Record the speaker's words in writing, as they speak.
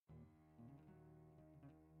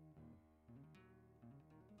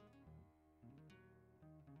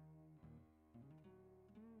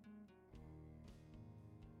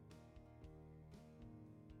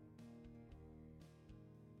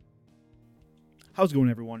How's it going,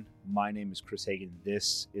 everyone? My name is Chris Hagan.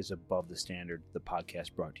 This is Above the Standard, the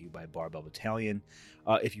podcast brought to you by Barbell Battalion.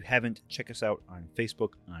 If you haven't, check us out on Facebook,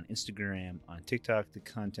 on Instagram, on TikTok. The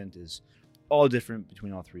content is all different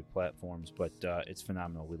between all three platforms, but it's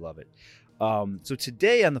phenomenal. We love it. So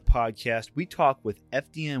today on the podcast, we talk with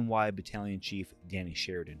FDNY Battalion Chief Danny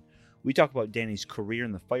Sheridan. We talk about Danny's career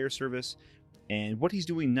in the fire service and what he's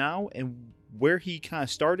doing now and where he kind of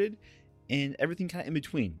started and everything kind of in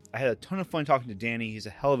between. I had a ton of fun talking to Danny. He's a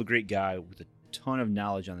hell of a great guy with a ton of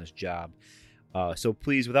knowledge on this job. So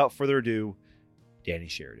please, without further ado, Danny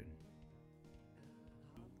Sheridan.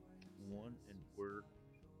 And we're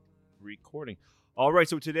recording. All right,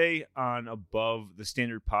 so today on Above the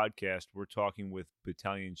Standard podcast, we're talking with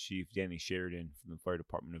Battalion Chief Danny Sheridan from the Fire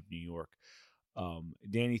Department of New York.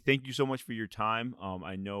 Danny, thank you so much for your time.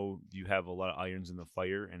 I know you have a lot of irons in the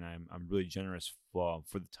fire, and I'm really generous for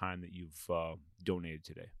the time that you've donated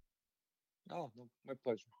today. Oh, no, my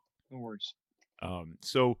pleasure. No worries.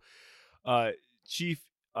 Chief,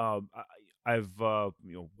 I've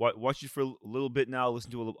watched you for a little bit now.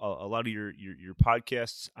 Listened to a lot of your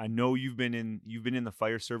podcasts. I know you've been in the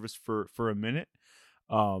fire service for a minute.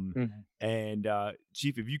 And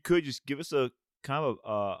Chief, if you could just give us a kind of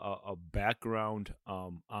a background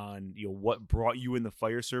on what brought you in the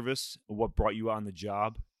fire service, what brought you on the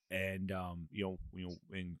job, and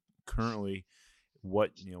and currently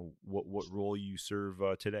what role you serve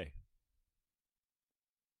today.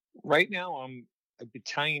 Right now, I'm a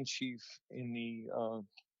battalion chief in the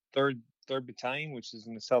third battalion, which is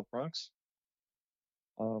in the South Bronx.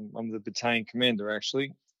 I'm the battalion commander,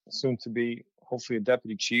 actually, soon to be hopefully a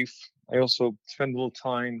deputy chief. I also spend a little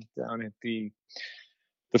time down at the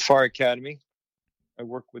Fire Academy. I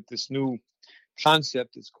work with this new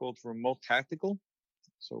concept. It's called remote tactical.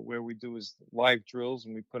 So where we do is live drills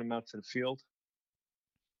and we put them out to the field.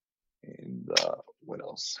 And what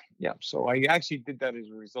else? Yeah, so I actually did that as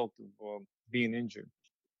a result of being injured.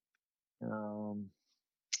 I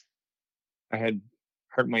had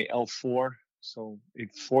hurt my L4, so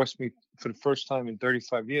it forced me for the first time in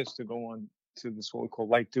 35 years to go on to this what we call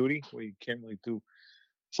light duty, where you can't really do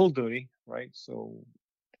full duty, right? So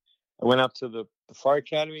I went out to the Fire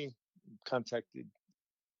Academy, contacted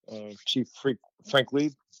Chief Frank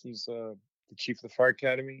Lee. He's the chief of the Fire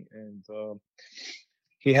Academy, and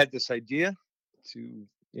he had this idea to,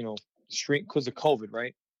 stream because of COVID,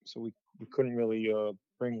 right? So we couldn't really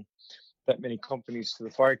bring that many companies to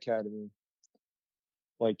the Fire Academy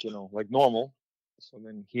like normal. So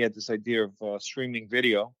then he had this idea of streaming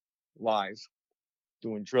video live,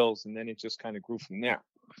 doing drills, and then it just kind of grew from there.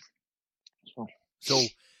 So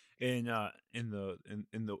in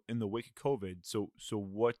the wake of COVID, so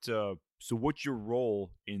what's your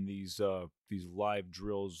role in these live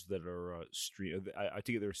drills that are streamed? I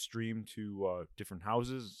think they're streamed to different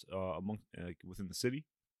houses within the city.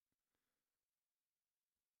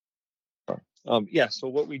 Yeah. So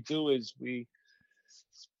what we do is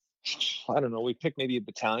I don't know, we pick maybe a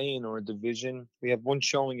battalion or a division. We have one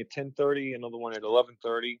showing at 10:30, another one at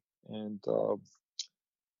 11:30, and what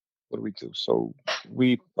do we do? So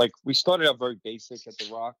we started out very basic at the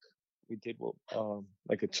Rock. We did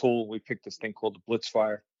like a tool. We picked this thing called the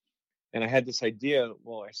Blitzfire, and I had this idea.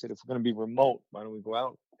 Well, I said, if we're going to be remote, why don't we go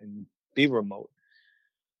out and be remote?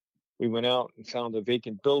 We went out and found a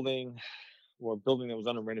vacant building or a building that was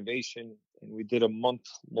under renovation, and we did a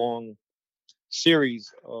month-long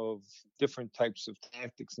series of different types of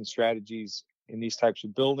tactics and strategies in these types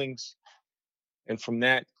of buildings. And from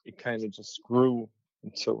that, it kind of just grew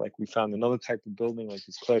until like we found another type of building, like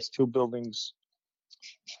these class 2 buildings.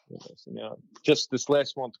 Just this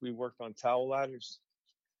last month, we worked on tower ladders,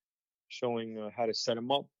 showing how to set them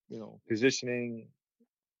up, positioning,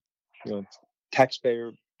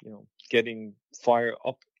 taxpayer, getting fire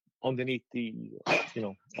up underneath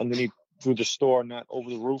underneath through the store, not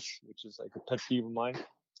over the roof, which is like a pet peeve of mine.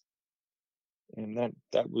 And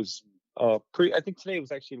that was I think today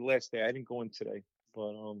was actually the last day. I didn't go in today,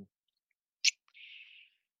 but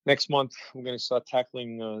next month we're going to start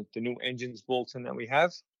tackling the new engines bulletin that we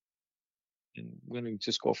have, and we're going to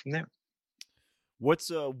just go from there. What's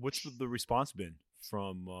the response been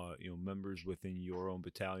from members within your own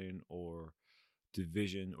battalion or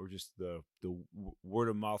division, or just the word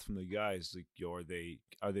of mouth from the guys? Like, are they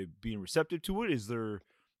being receptive to it? Is there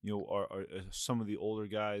are some of the older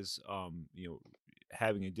guys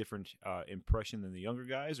having a different impression than the younger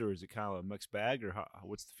guys, or is it kind of a mixed bag, or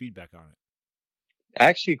what's the feedback on it?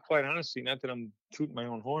 Actually, quite honestly, not that I'm tooting my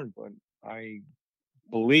own horn, but I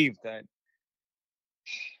believe that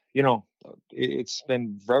it's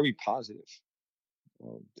been very positive.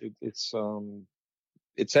 It's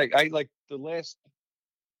it's I like the last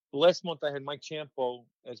month I had Mike Champo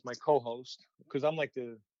as my co-host because I'm like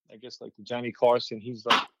I guess like the Johnny Carson. He's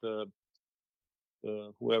like the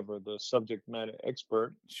whoever the subject matter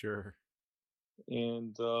expert. Sure.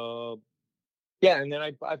 And yeah, and then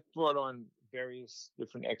I brought on various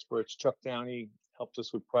different experts. Chuck Downey helped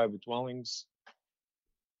us with private dwellings.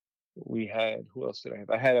 We had who else did I have?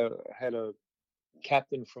 I had a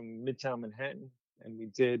captain from Midtown Manhattan, and we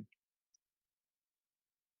did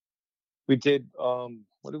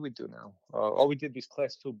what did we do now? We did these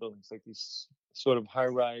class 2 buildings, like these sort of high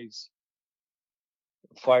rise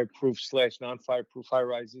fireproof / non-fireproof high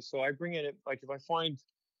rises. So I bring in it like if I find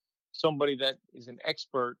somebody that is an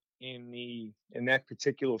expert in that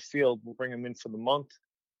particular field, we'll bring them in for the month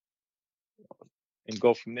and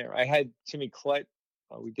go from there. I had Timmy Klett.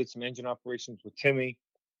 We did some engine operations with Timmy.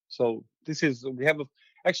 So we have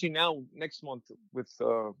actually now next month with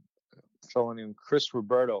a fellow named Chris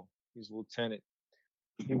Roberto. He's a lieutenant.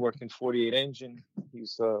 He worked in 48 engine. He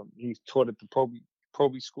taught at the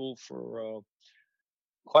Proby school for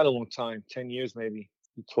quite a long time, 10 years maybe.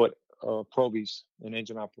 He taught Probies in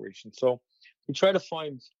engine operation. So we try to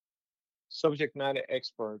find subject matter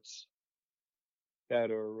experts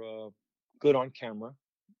that are good on camera,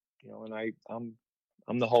 and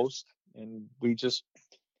I'm the host, and we just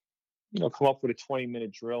come up with a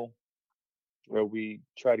 20-minute drill where we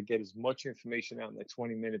try to get as much information out in that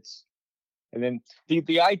 20 minutes. And then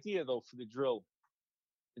the idea though for the drill,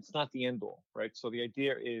 it's not the end all, right? So the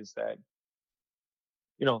idea is that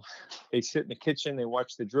they sit in the kitchen, they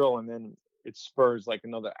watch the drill, and then it spurs like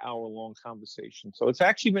another hour-long conversation. So it's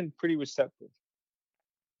actually been pretty receptive.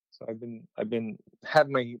 So I've been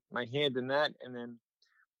having my hand in that, and then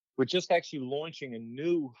we're just actually launching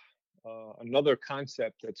another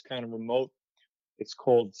concept that's kind of remote. It's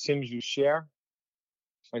called Sims You Share.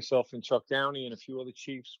 Myself and Chuck Downey and a few other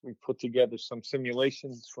chiefs, we put together some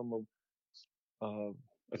simulations from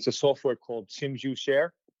it's a software called Sims You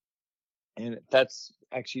Share, and that's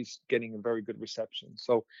actually getting a very good reception.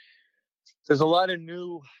 So there's a lot of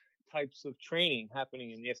new types of training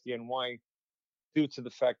happening in the FDNY due to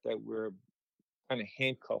the fact that we're kind of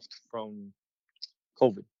handcuffed from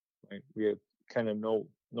COVID, right? We have kind of no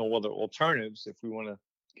other alternatives if we want to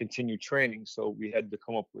continue training. So we had to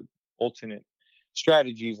come up with alternate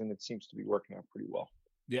strategies, and it seems to be working out pretty well.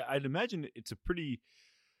 Yeah, I'd imagine it's a pretty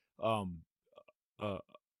a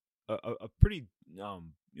pretty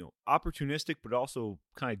opportunistic but also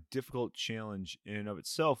kind of difficult challenge in and of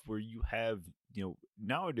itself, where you have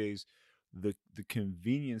nowadays the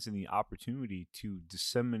convenience and the opportunity to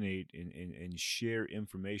disseminate and share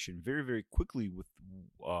information very, very quickly with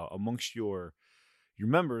amongst your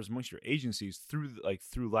members, amongst your agencies, through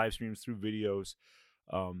live streams, through videos,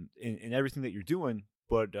 and everything that you're doing.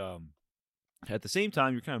 But at the same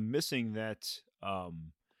time, you're kind of missing that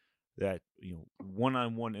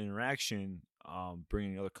one-on-one interaction,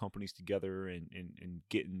 bringing other companies together and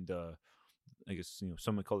getting the, I guess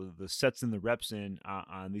someone called it the sets and the reps in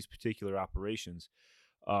on these particular operations.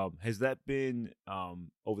 Has that been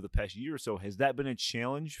over the past year or so? Has that been a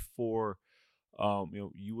challenge for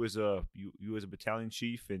you as a battalion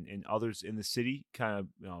chief and others in the city, kind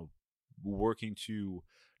of working to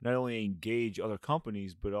not only engage other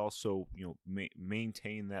companies but also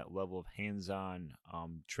maintain that level of hands-on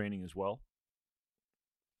training as well?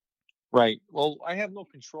 Right. Well, I have no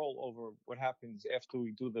control over what happens after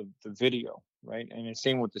we do the video, right? And the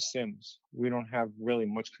same with the sims. We don't have really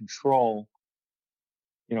much control,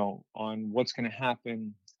 on what's going to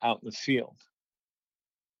happen out in the field,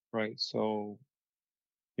 right? So,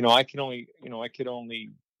 I could only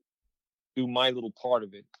do my little part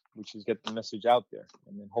of it, which is get the message out there,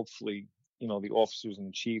 and then hopefully, the officers and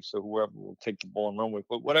the chiefs or whoever will take the ball and run with.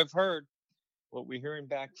 But what we're hearing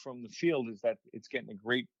back from the field is that it's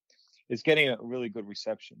getting a really good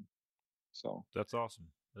reception. So that's awesome.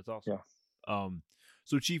 Yeah.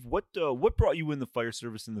 So Chief, what brought you in the fire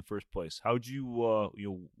service in the first place? How'd you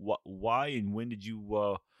why and when did you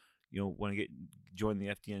want to join the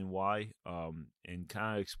FDNY? And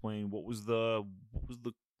kind of explain what was the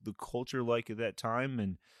culture like at that time,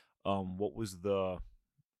 and what was the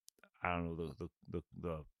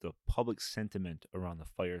the public sentiment around the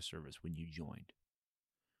fire service when you joined?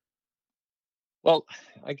 Well,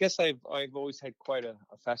 I guess I've always had quite a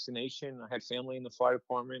fascination. I had family in the fire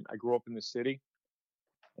department. I grew up in the city,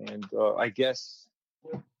 and I guess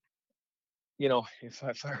if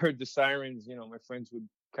I heard the sirens, my friends would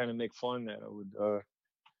kind of make fun that I would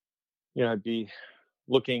I'd be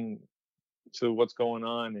looking to what's going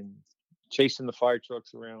on and chasing the fire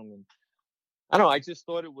trucks around, and I don't know. I just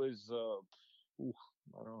thought it was I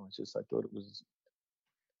don't know. I thought it was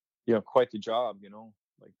quite the job.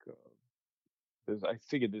 Like I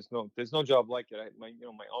figured there's no job like it. My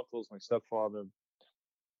uncles, my stepfather,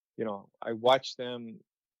 I watched them,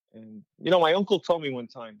 and my uncle told me one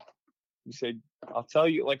time. He said, "I'll tell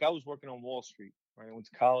you." Like I was working on Wall Street. Right, I went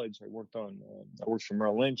to college. I worked for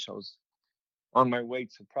Merrill Lynch. I was on my way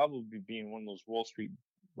to probably being one of those Wall Street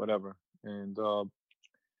whatever, and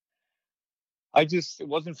it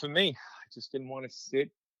wasn't for me. I just didn't want to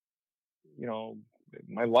sit. You know,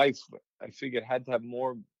 my life. I figured had to have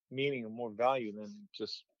more meaning and more value than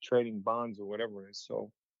just trading bonds or whatever it is.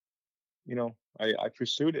 So I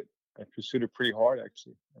pursued it. I pursued it pretty hard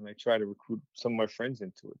actually, and I tried to recruit some of my friends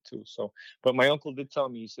into it too. So, but my uncle did tell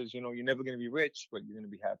me, he says, you're never going to be rich, but you're going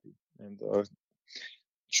to be happy. And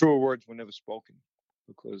truer words were never spoken,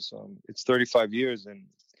 because it's 35 years, and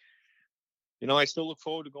I still look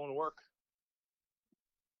forward to going to work.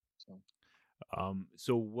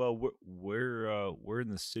 So, Well, where in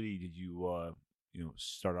the city did you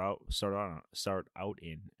start out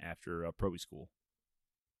in after Proby school?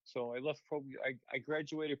 so I left Proby. I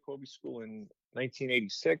graduated Proby school in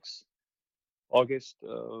 1986, August.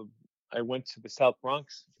 I went to the South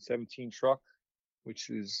Bronx, 17 truck, which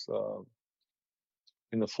is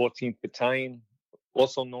in the 14th Battalion,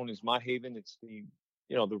 also known as Mott Haven. It's the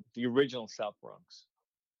original South Bronx.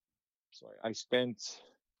 So I spent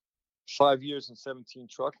 5 years in 17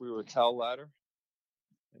 truck. We were a towel ladder,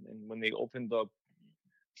 and then when they opened up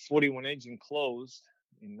 41 engine closed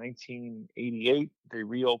in 1988, they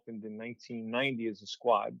reopened in 1990 as a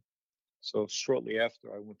squad. So shortly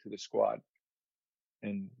after, I went to the squad,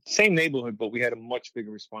 and same neighborhood, but we had a much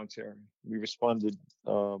bigger response area. We responded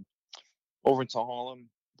over into Harlem,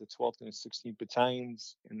 the 12th and the 16th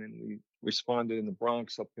battalions, and then we responded in the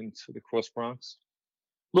Bronx up into the Cross Bronx.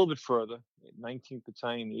 A little bit further, 19th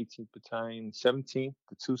Battalion, the 18th Battalion, 17th,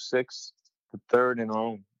 the 2-6, the 3rd, and our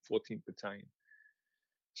own 14th Battalion.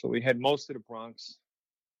 So we had most of the Bronx,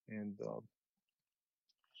 and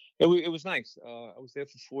it was nice. I was there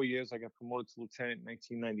for 4 years. I got promoted to lieutenant in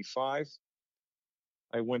 1995.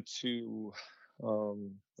 I went to,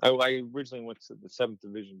 I originally went to the 7th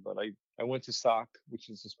Division, but I went to SOC, which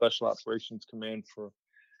is the Special Operations Command, for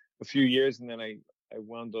a few years, and then I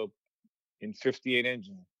wound up in 58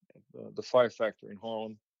 Engine at the Fire Factory in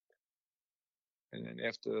Harlem. And then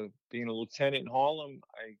after being a lieutenant in Harlem,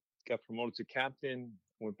 I got promoted to captain,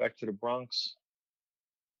 went back to the Bronx,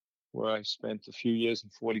 where I spent a few years in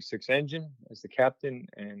 46 Engine as the captain,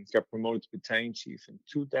 and got promoted to battalion chief in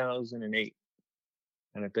 2008.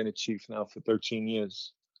 And I've been a chief now for 13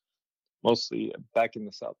 years, mostly back in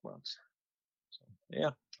the South Bronx. So, yeah,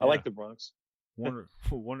 I like the Bronx.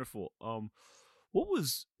 Wonderful, wonderful. What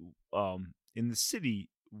was in the city?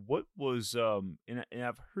 What was and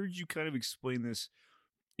I've heard you kind of explain this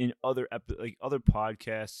in other other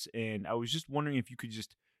podcasts, and I was just wondering if you could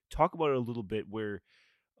just talk about it a little bit. Where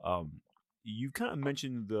you kind of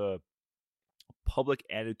mentioned the public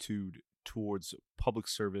attitude towards public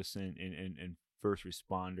service and first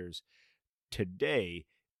responders today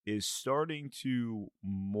is starting to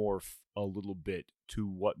morph a little bit to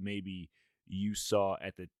what maybe you saw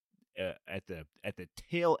at the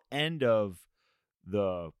tail end of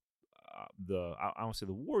the I won't say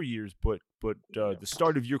the war years, but the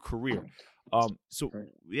start of your career. So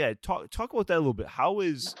yeah, talk about that a little bit. How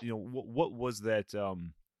is what was that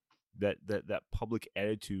that public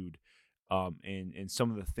attitude, and some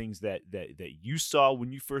of the things that you saw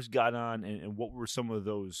when you first got on, and what were some of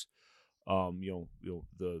those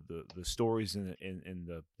the stories and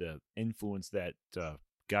the influence that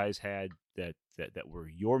guys had that were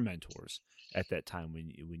your mentors at that time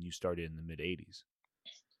when you started in the mid 80s.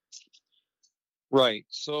 Right.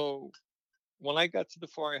 So when I got to the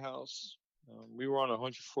firehouse, we were on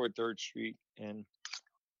 104 3rd Street, and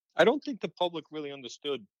I don't think the public really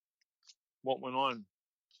understood what went on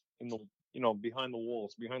in the behind the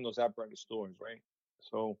walls, behind those apparatus doors, right?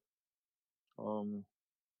 So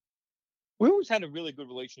we always had a really good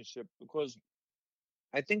relationship, because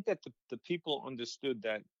I think that the people understood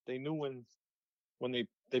that they knew when they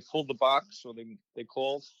pulled the box, or they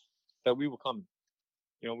called, that we were coming.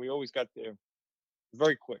 We always got there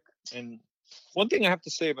very quick. And one thing I have to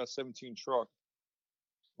say about 17 Truck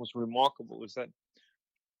was remarkable is that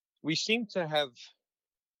we seem to have,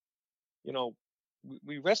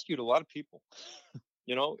 we rescued a lot of people.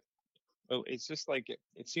 It's just like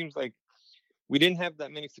it seems like we didn't have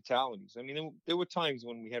that many fatalities. I mean, there were times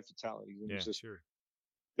when we had fatalities. It was just, sure.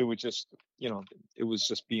 It was just, it was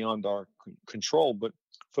just beyond our control. But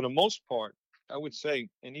for the most part, I would say,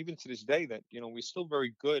 and even to this day, that we're still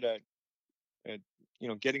very good at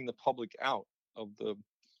getting the public out of the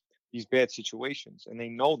these bad situations, and they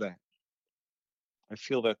know that. I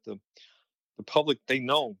feel that the public, they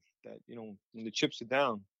know that, when the chips are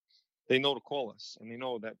down, they know to call us, and they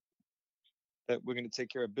know that we're going to take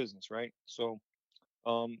care of business, right? So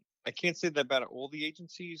I can't say that about all the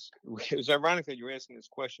agencies. It was ironic that you're asking this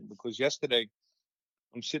question, because yesterday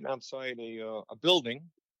I'm sitting outside a building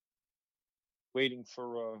waiting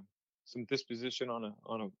for some disposition on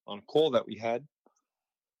a call that we had,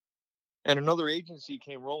 and another agency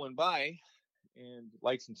came rolling by, and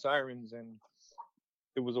lights and sirens, and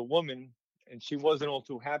it was a woman, and she wasn't all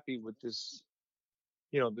too happy with this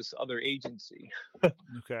other agency.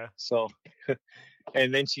 Okay. So,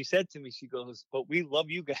 and then she said to me, she goes, "But we love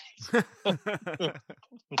you guys."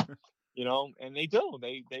 And they do.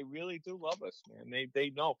 They really do love us, man. They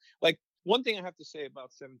know. Like, one thing I have to say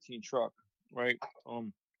about 17 Truck, right? I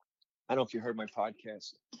don't know if you heard my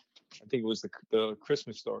podcast. I think it was the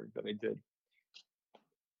Christmas story that I did.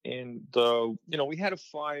 And we had a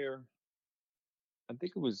fire. I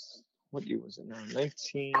think it was, what year was it now? I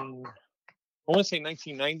want to say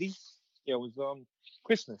 1990. Yeah, it was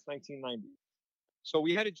Christmas 1990. So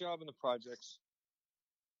we had a job in the projects,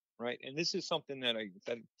 right? And this is something that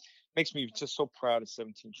makes me just so proud of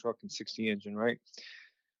 17 Truck and 60 Engine, right?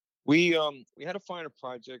 We had a fire in the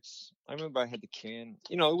projects. I remember I had the can.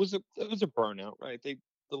 It was a burnout, right? The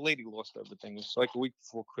lady lost everything. It was like a week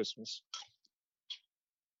before Christmas,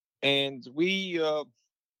 and we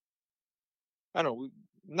I don't know,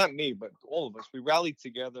 not me, but all of us, we rallied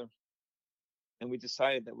together, and we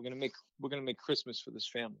decided that we're gonna make Christmas for this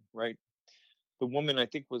family, right? The woman, I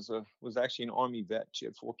think, was actually an Army vet. She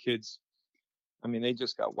had 4 kids. I mean, they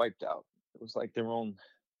just got wiped out. It was like their own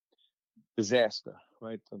disaster,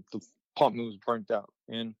 right? The apartment was burnt out,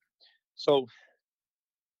 and so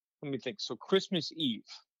let me think. So Christmas Eve,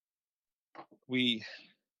 we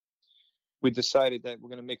decided that we're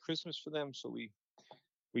gonna make Christmas for them. So we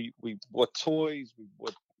bought toys, we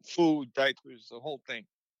bought food, diapers, the whole thing,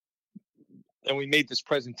 and we made this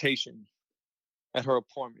presentation at her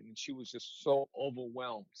apartment, and she was just so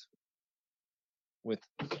overwhelmed with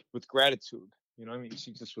gratitude. I mean,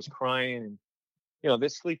 she just was crying, and they're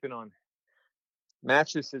sleeping on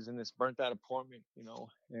mattresses in this burnt out apartment,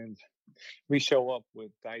 and we show up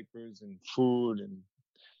with diapers and food and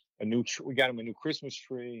we got them a new Christmas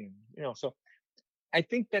tree, and so I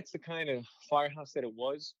think that's the kind of firehouse that it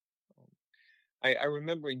was. I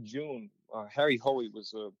remember in June, Harry Hoey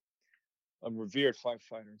was a revered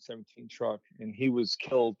firefighter in 17 Truck, and he was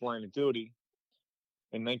killed line of duty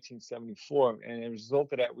in 1974. And as a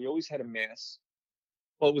result of that, we always had a mass.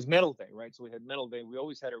 Well, it was Medal Day, right? So we had Medal Day. We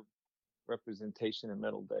always had a representation at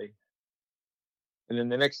Medal Day, and then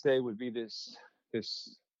the next day would be this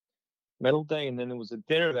Medal Day, and then there was a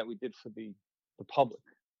dinner that we did for the public,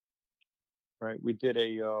 right? We did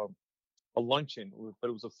a luncheon, but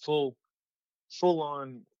it was a full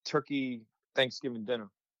on turkey Thanksgiving dinner.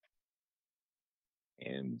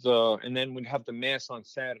 And then we'd have the mass on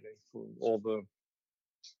Saturday for all the,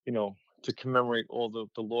 to commemorate all the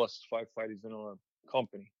lost firefighters in our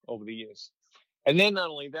company over the years. And then not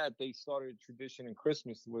only that, they started a tradition in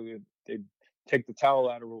Christmas where they'd take the towel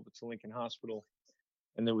ladder over to Lincoln Hospital,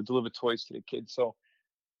 and they would deliver toys to the kids. So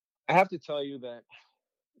I have to tell you that,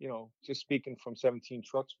 just speaking from 17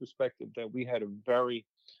 Truck's perspective, that we had a very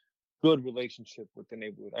good relationship with the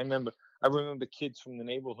neighborhood. I remember kids from the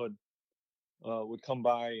neighborhood would come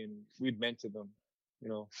by, and we'd mentor them.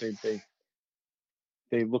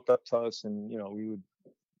 They looked up to us, and we would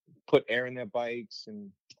put air in their bikes,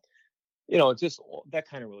 and just that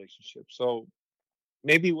kind of relationship. So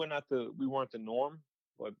maybe we weren't the norm,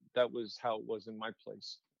 but that was how it was in my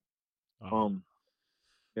place.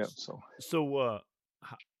 Yeah. So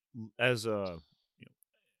as a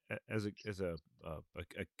as a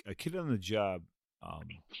kid on the job,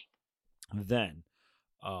 then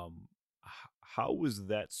how was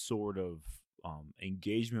that sort of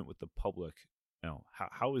engagement with the public?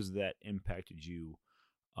 How has that impacted you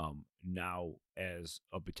now as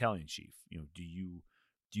a battalion chief? Do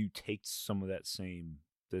you take some of the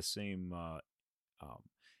same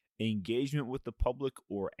engagement with the public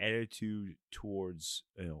or attitude towards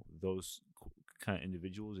those kind of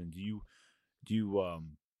individuals, and do you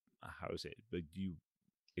how to say it? But do you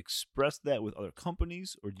express that with other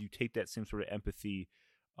companies, or do you take that same sort of empathy?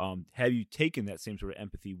 Have you taken that same sort of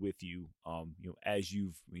empathy with you, as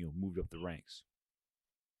you've moved up the ranks?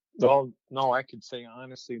 Well, no, I could say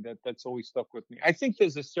honestly that's always stuck with me. I think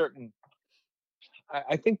there's a certain.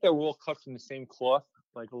 I think that we're all cut from the same cloth.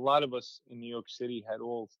 Like, a lot of us in New York City had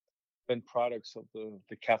all been products of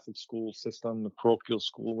the Catholic school system, the parochial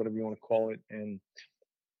school, whatever you want to call it, and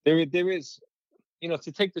there is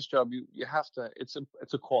to take this job, you have to. It's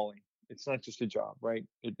a calling. It's not just a job, right?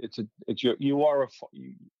 It's your you are a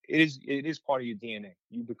it is part of your DNA.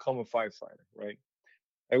 You become a firefighter, right?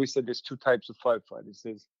 I always said there's two types of firefighters.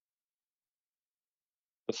 There's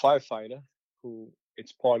the firefighter who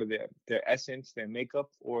it's part of their essence, their makeup,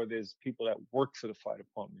 or there's people that work for the fire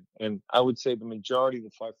department. And I would say the majority of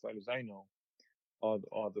the firefighters I know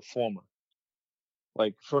are the former.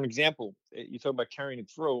 Like for an example, you talk about carrying it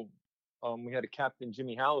through. We had a captain,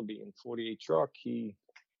 Jimmy Hallaby, in 48 truck. He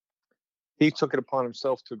took it upon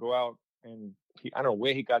himself to go out and I don't know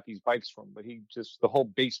where he got these bikes from, but the whole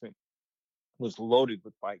basement was loaded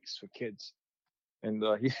with bikes for kids, and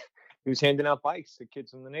he was handing out bikes to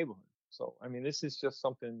kids in the neighborhood. So I mean, this is just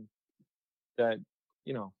something that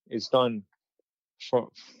is done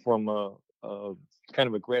from a kind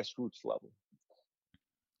of a grassroots level.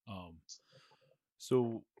 Um,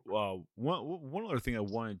 so one other thing I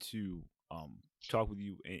wanted to talk with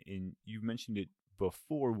you, and you mentioned it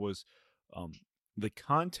before, was the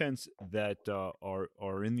contents that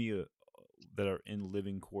are in the that are in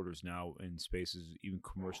living quarters now, in spaces, even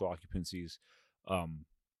commercial occupancies,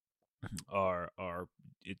 are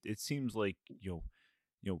it seems like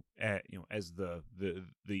as the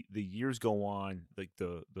years go on, like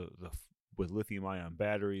the with lithium ion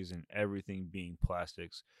batteries and everything being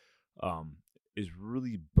plastics, is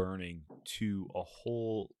really burning to a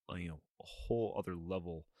whole other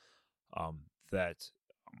level, that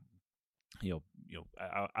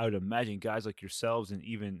I would imagine guys like yourselves, and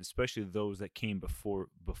even especially those that came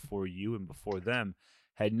before you and before them,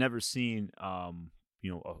 had never seen a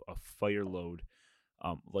fire load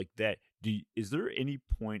like that. Is there any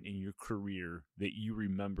point in your career that you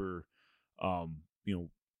remember, you know,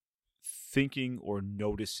 thinking or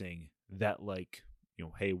noticing that, like,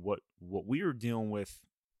 hey, what we were dealing with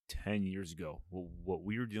 10 years ago, what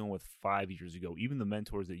we were dealing with 5 years ago, even the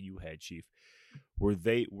mentors that you had, Chief, were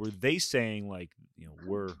they saying, like,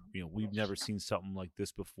 we've never seen something like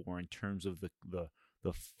this before in terms of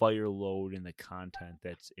the fire load and the content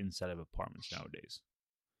that's inside of apartments nowadays?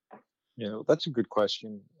 That's a good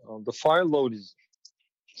question. The fire load is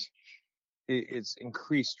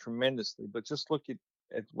increased tremendously, but just look at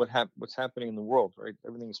what's happening in the world, right?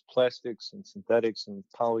 Everything is plastics and synthetics and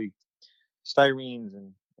polystyrenes,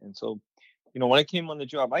 and so when I came on the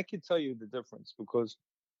job, I could tell you the difference, because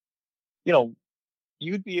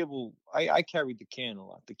you'd be able. I carried the can a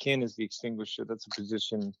lot. The can is the extinguisher. That's a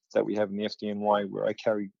position that we have in the FDNY, where I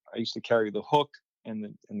used to carry the hook and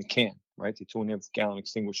the can, right? The 2.5 gallon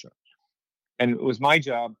extinguisher. And it was my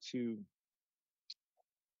job to,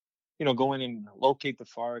 go in and locate the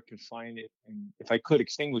fire, confine it, and if I could,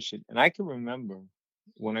 extinguish it. And I can remember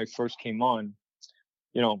when I first came on,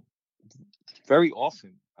 very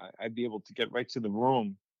often I'd be able to get right to the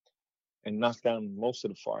room and knock down most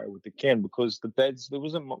of the fire with the can, because the beds, there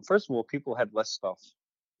wasn't, first of all, people had less stuff,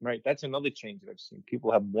 right? That's another change that I've seen.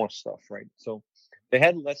 People have more stuff, right? So they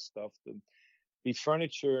had less stuff. The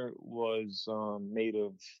furniture was made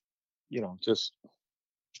of, just,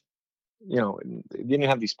 it didn't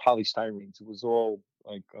have these polystyrenes. It was all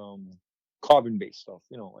like carbon-based stuff,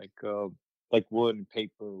 like wood and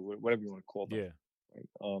paper, or whatever you want to call them. Yeah. Right?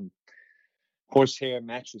 Horsehair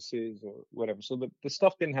mattresses or whatever. So the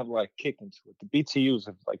stuff didn't have a lot of kick into it. The BTUs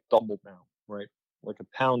have like doubled now, right? Like a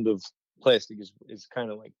pound of plastic is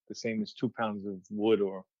kind of like the same as 2 pounds of wood,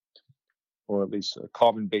 or at least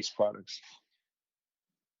carbon-based products.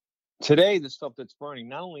 Today, the stuff that's burning,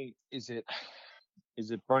 not only is it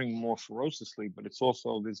burning more ferociously, but it's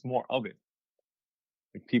also, there's more of it.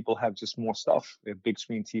 Like, people have just more stuff. They have big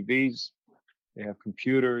screen TVs, they have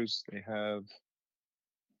computers,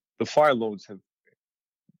 the fire loads have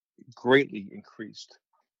greatly increased.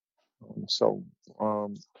 So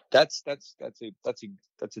that's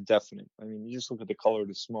a definite. I mean, you just look at the color of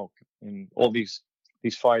the smoke, and all these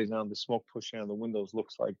fires now. The smoke pushing out of the windows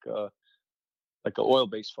looks like an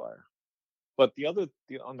oil-based fire. But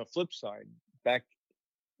on the flip side, back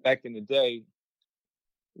in the day,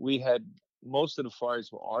 we had, most of the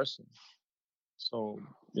fires were arson. So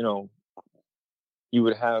you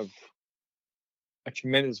would have a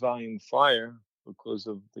tremendous volume of fire because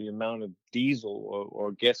of the amount of diesel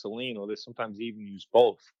or gasoline, or they sometimes even use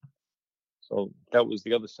both. So that was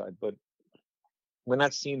the other side. But we're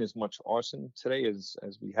not seeing as much arson today as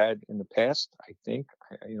we had in the past, I think.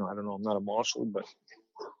 I don't know. I'm not a marshal, but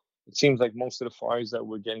it seems like most of the fires that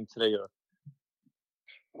we're getting today are,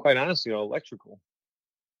 quite honestly, are electrical.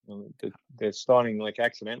 They're starting like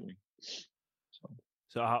accidentally.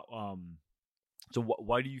 So how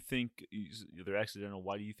why do you think they're accidental?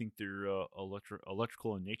 Why do you think they're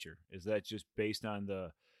electrical in nature? Is that just based on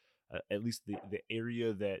the at least the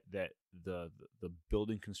area that the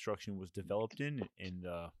building construction was developed in, and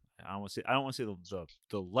I don't want to say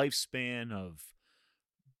the lifespan of,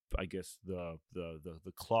 I guess, the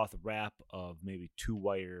cloth wrap of maybe two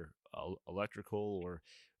wire electrical, or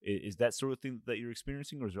is that sort of thing that you're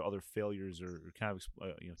experiencing, or is there other failures, or kind of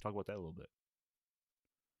talk about that a little bit?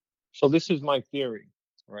 So this is my theory,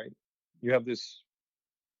 right? You have these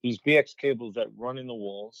BX cables that run in the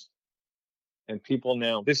walls, and people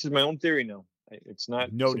now. This is my own theory now. It's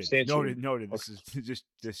not Noted, substantiated. noted, noted. Okay. This is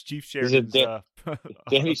just Chief This is a Sheridan's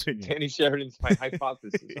opinion. Danny Sheridan's my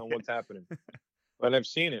hypothesis on what's happening, but I've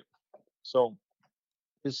seen it. So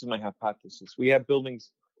this is my hypothesis. We have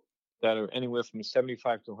buildings that are anywhere from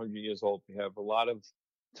 75 to 100 years old. We have a lot of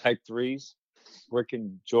type threes, brick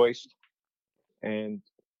and joist, and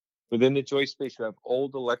within the joist space, you have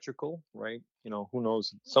old electrical, right? Who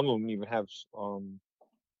knows? Some of them even have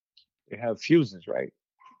they have fuses, right?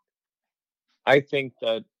 I think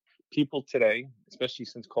that people today, especially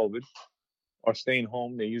since COVID, are staying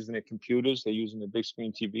home. They're using their computers. They're using the big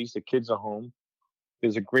screen TVs. The kids are home.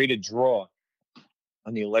 There's a greater draw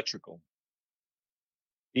on the electrical.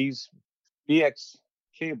 These BX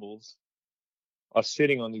cables are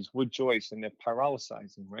sitting on these wood joists and they're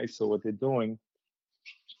pyrolyzing, right? So what they're doing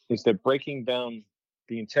is they're breaking down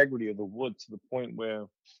the integrity of the wood to the point where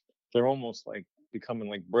they're almost like becoming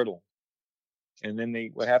like brittle. And then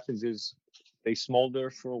what happens is they smolder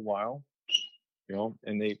for a while,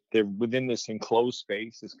 and they're within this enclosed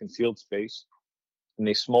space, this concealed space, and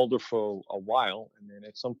they smolder for a while, and then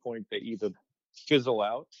at some point they either fizzle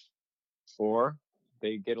out or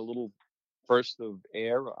they get a little burst of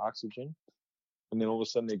air or oxygen, and then all of a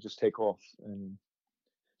sudden they just take off. And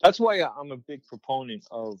that's why I'm a big proponent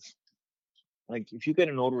of, like, if you get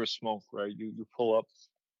an odor of smoke, right, you pull up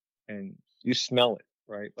and you smell it,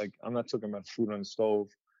 right? Like, I'm not talking about food on the stove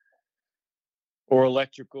or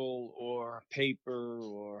electrical or paper,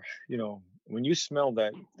 or when you smell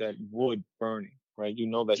that wood burning, right, you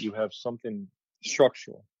know that you have something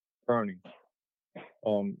structural burning.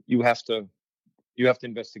 You have to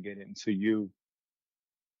investigate it until you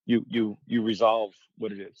resolve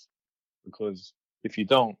what it is, because if you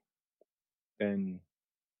don't, then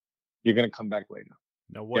you're going to come back later.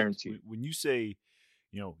 Now, Guaranteed. when you say,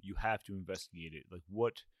 you have to investigate it, like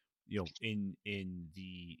what, in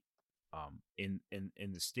the in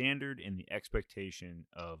the standard and the expectation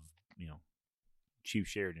of, Chief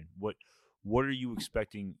Sheridan, what are you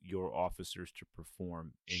expecting your officers to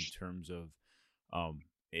perform in terms of, I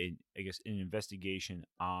guess, an investigation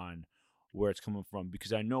on where it's coming from?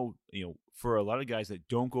 Because I know, for a lot of guys that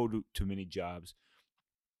don't go to many jobs,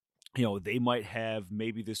 they might have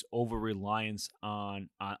maybe this over reliance on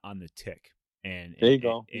the tick. And there you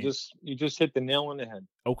go. You just hit the nail on the head.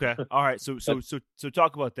 Okay. All right. So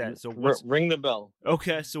talk about that. So ring the bell.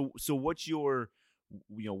 Okay. So what's your,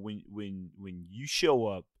 when you show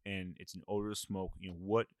up and it's an odor of smoke,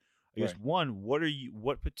 what, I guess, right.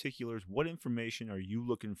 what particulars, what information are you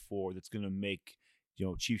looking for that's going to make,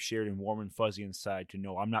 Chief Sheridan warm and fuzzy inside to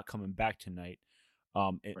know I'm not coming back tonight?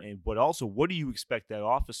 But also, what do you expect that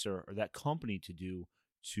officer or that company to do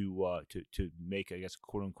to make, I guess,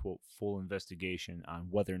 quote unquote, full investigation on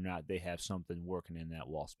whether or not they have something working in that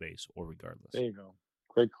wall space, or regardless? There you go.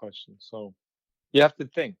 Great question. So you have to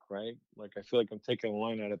think, right? Like, I feel like I'm taking a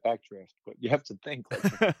line out of Backdraft, but you have to think,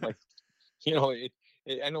 like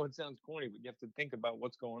I know it sounds corny, but you have to think about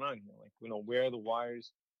what's going on here. Like, where are the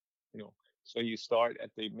wires? So you start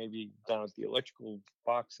at maybe down at the electrical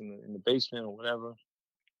box in the basement or whatever,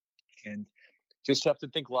 and just have to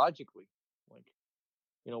think logically. Like,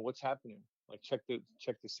 what's happening? Like, check the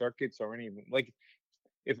circuits or anything. Like,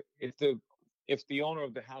 if the owner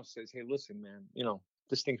of the house says, "Hey, listen, man,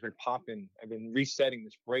 this thing's been popping. I've been resetting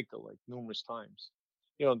this breaker like numerous times."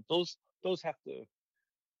 Those have to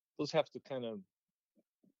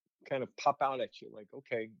kind of pop out at you, like,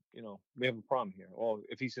 okay, we have a problem here. Or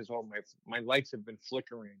if he says, "Oh, my lights have been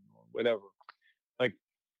flickering," or whatever. Like,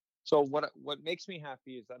 so what makes me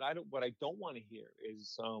happy is that what I don't want to hear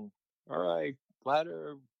is, all right,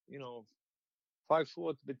 ladder,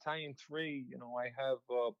 5/4 Battalion 3,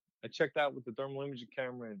 I checked out with the thermal imaging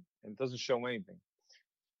camera and it doesn't show anything.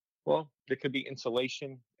 Well, there could be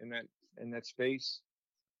insulation in that space.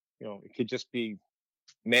 It could just be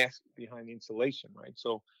masked behind the insulation, right?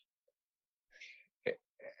 So,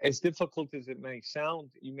 as difficult as it may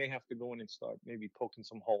sound, you may have to go in and start maybe poking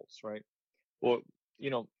some holes, right? Or,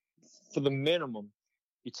 for the minimum,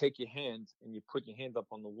 you take your hand and you put your hand up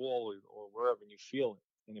on the wall or wherever and you feel it.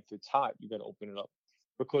 And if it's hot, you got to open it up.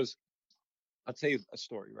 Because I'll tell you a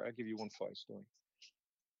story, right? I'll give you one fire story.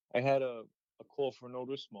 I had a call for an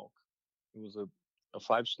odor of smoke, It was a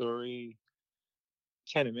 5-story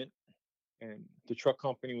tenement, and the truck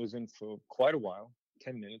company was in for quite a while,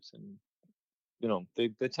 10 minutes, and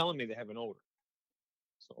they're telling me they have an odor.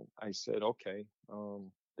 So I said, okay,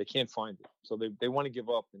 they can't find it, so they want to give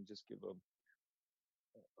up and just give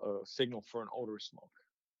a signal for an odor smoke.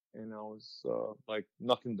 And I was like,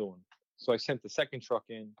 nothing doing. So I sent the second truck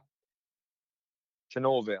in to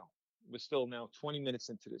no avail. We're still now 20 minutes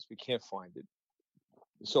into this. We can't find it.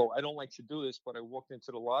 So I don't like to do this, but I walked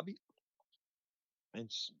into the lobby, and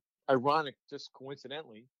ironic, just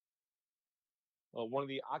coincidentally, one of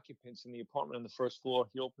the occupants in the apartment on the first floor,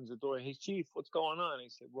 he opens the door. Hey, Chief, what's going on? He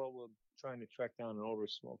said, well, we're trying to track down an odor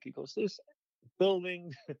smoke. He goes, this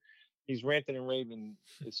building, he's ranting and raving.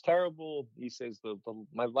 It's terrible. He says,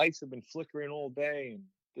 my lights have been flickering all day, and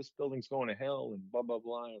this building's going to hell, and blah, blah,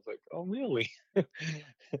 blah. I was like, oh, really?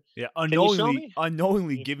 Yeah, Can you show me?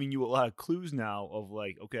 unknowingly giving you a lot of clues now of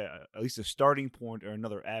like, okay, at least a starting point or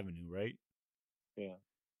another avenue, right? Yeah.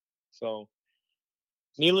 So,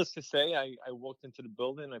 needless to say, I walked into the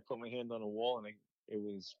building. I put my hand on the wall, and it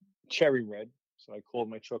was cherry red. So I called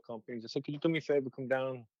my truck company. I said, "Could you do me a favor? Come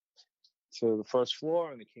down to the first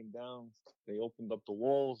floor." And they came down. They opened up the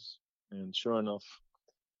walls, and sure enough,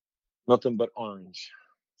 nothing but orange.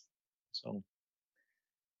 So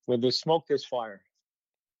where there's smoke, there's fire.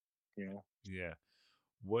 You know. Yeah.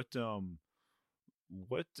 What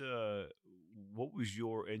what uh what was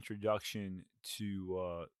your introduction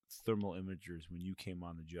to thermal imagers when you came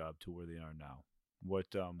on the job to where they are now?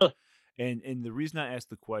 What and the reason I asked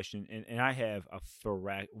the question, and I have I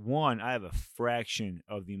have a fraction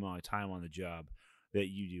of the amount of time on the job that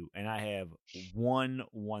you do, and I have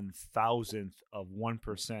 1/1000th of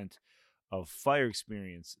 1% of fire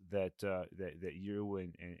experience that you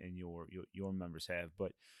and your members have.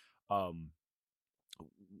 But um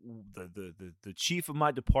the chief of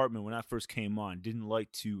my department when I first came on didn't like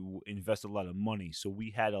to invest a lot of money, so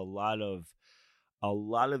we had a lot of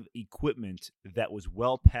equipment that was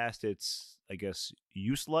well past its, I guess,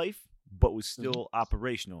 use life, but was still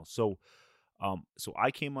operational. So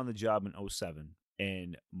I came on the job in '07,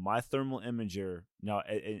 and my thermal imager, now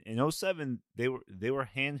in '07 they were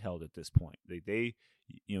handheld at this point. They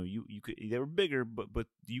you could, they were bigger, but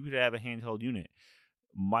you could have a handheld unit.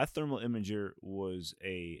 My thermal imager was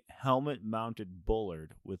a helmet mounted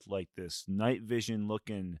bullard with like this night vision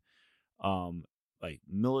looking um like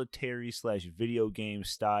military slash video game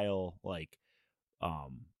style like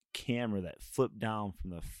camera that flipped down from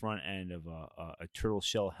the front end of a turtle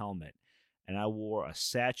shell helmet, and I wore a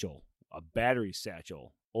satchel, a battery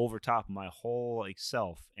satchel over top of my whole like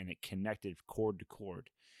self, and it connected cord to cord.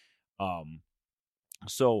 um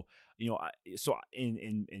so so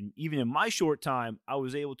in even in my short time, I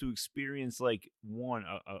was able to experience like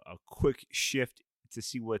a quick shift to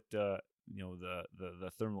see what the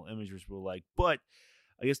thermal imagers were like. But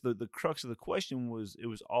I guess the crux of the question was, it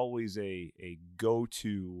was always a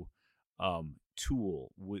go-to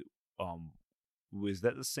tool. Was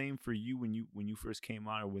that the same for you when you first came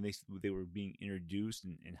on, or when they were being introduced,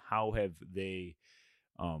 and how have they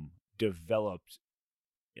developed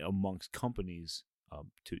amongst companies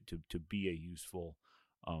to be a useful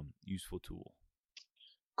tool?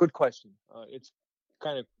 Good question. It's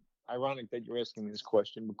kind of ironic that you're asking me this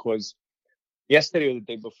question, because yesterday or the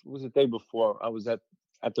day before, it was the day before, I was at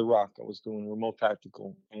the Rock. I was doing remote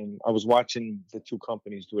tactical, and I was watching the two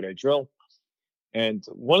companies do their drill. And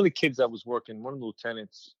one of the kids that was working, one of the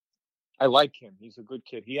lieutenants, I like him. He's a good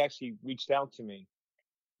kid. He actually reached out to me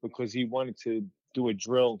because he wanted to do a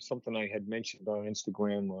drill, something I had mentioned on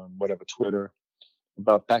Instagram or whatever, Twitter,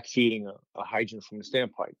 about backfeeding a hydrant from a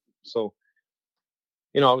standpipe. So,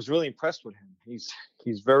 I was really impressed with him. He's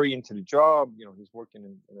very into the job. He's working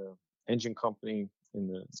in an engine company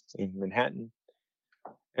in Manhattan.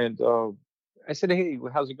 And I said, hey,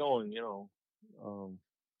 how's it going? Um,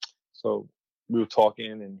 so we were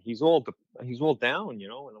talking, and he's all down,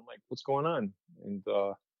 and I'm like, what's going on? And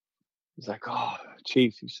he's like, oh,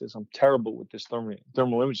 Chief, he says, I'm terrible with this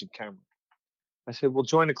thermal imaging camera. I said, well,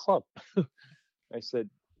 join the club. I said,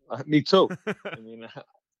 me too. I mean,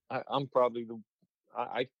 I'm probably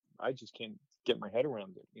I I just can't get my head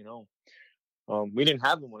around it. We didn't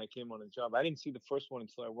have them when I came on the job. I didn't see the first one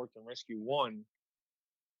until I worked on Rescue One,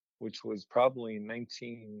 which was probably in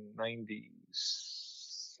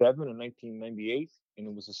 1997 or 1998, and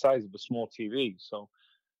it was the size of a small TV. So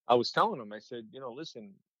I was telling them, I said,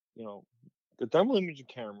 listen, you know, the thermal imaging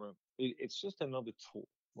camera, it's just another tool,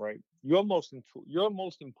 right? Your most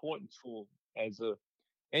important tool as a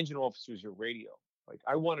engine officer is your radio. Like,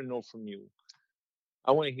 I want to know from you,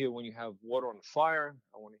 I want to hear when you have water on the fire.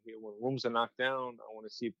 I want to hear when rooms are knocked down. I want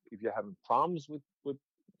to see if you're having problems with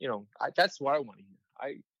that's what I want to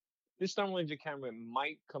hear. This thermal imaging camera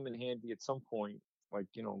might come in handy at some point. Like,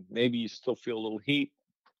 maybe you still feel a little heat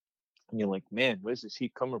and you're like, man, where's this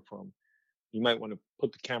heat coming from? You might want to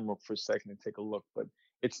put the camera up for a second and take a look. But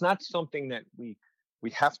it's not something that we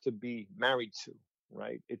have to be married to,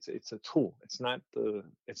 right? It's a tool. It's not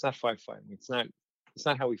firefighting. It's not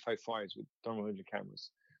how we fight fires with thermal imaging cameras.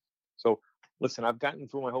 So listen, I've gotten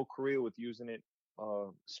through my whole career with using it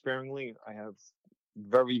sparingly. I have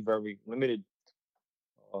very, very limited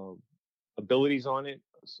uh, abilities on it.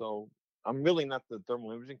 So I'm really not the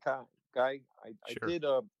thermal imaging guy. I Sure. did,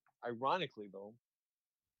 ironically though,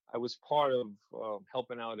 I was part of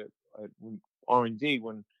helping out at R&D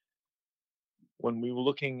when we were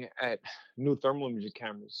looking at new thermal imaging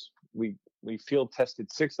cameras. We field tested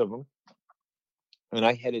 6 of them, and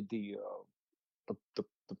I headed the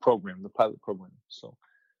program, the pilot program. So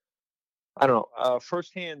I don't know.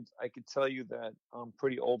 Firsthand, I could tell you that I'm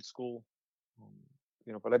pretty old school. Um,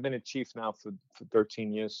 but I've been a chief now for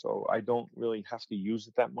 13 years, so I don't really have to use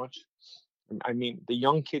it that much. I mean, the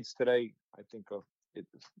young kids today, I think it,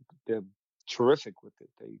 they're terrific with it.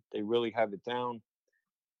 They really have it down,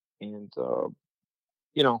 and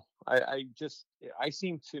I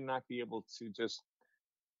seem to not be able to just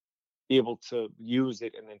be able to use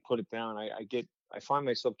it and then put it down. I find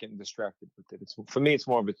myself getting distracted with it. It's for me, it's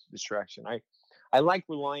more of a distraction. I like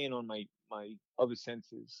relying on my other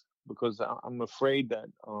senses because I'm afraid that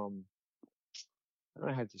I don't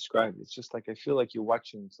know how to describe it. It's just like I feel like you're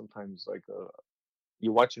watching sometimes like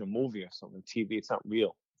you're watching a movie or something, TV. It's not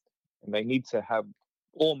real, and I need to have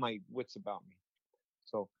all my wits about me.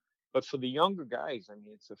 So, but for the younger guys, I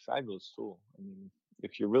mean, it's a fabulous tool. I mean,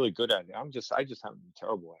 if you're really good at it, I just happen to be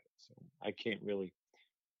terrible at it. So I can't really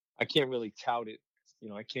tout it.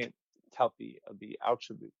 I can't tout the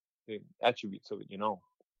attributes of it.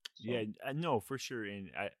 Yeah, So I know for sure.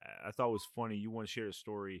 And I thought it was funny. You want to share a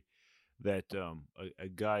story that a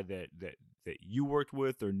guy that you worked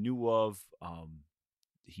with or knew of,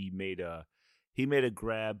 he made a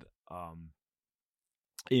grab, and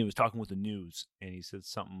he was talking with the news, and he said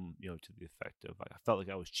something, to the effect of, like, I felt like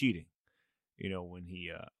I was cheating, when when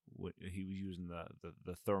he was using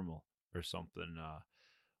the thermal or something,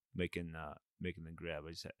 making the grab.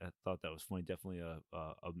 I thought that was funny. Definitely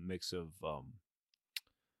a mix of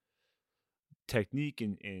technique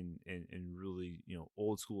and really,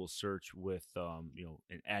 old school search with,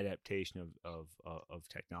 an adaptation of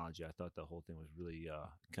technology. I thought the whole thing was really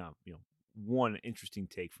kind of, one interesting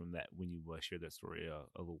take from that when you shared that story a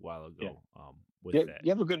little while yeah, ago, with yeah, that. you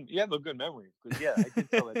have a good memory because yeah, I did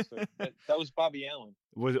tell that story. That was Bobby Allen.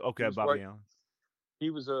 Was it He okay, was Bobby right. Allen? He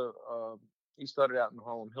was he started out in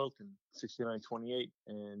Harlem Hilton, 6928,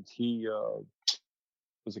 and he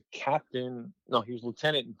was a captain. No, he was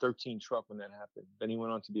lieutenant in 13 truck when that happened. Then he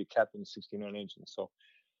went on to be a captain in 69 engine. So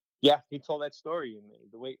yeah, he told that story, and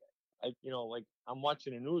the way like I'm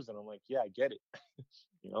watching the news, and I'm like, yeah, I get it.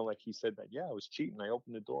 Like he said that, yeah, I was cheating. I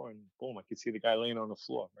opened the door, and boom, I could see the guy laying on the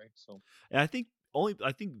floor, right? So And I think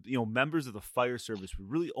members of the fire service would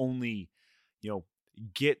really only, you know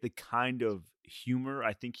get the kind of humor.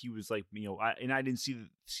 I think he was like, I didn't see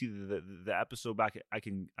the episode back. I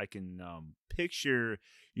can picture,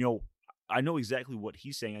 you know I know exactly what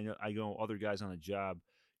he's saying. I know other guys on the job,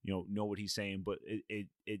 know what he's saying, but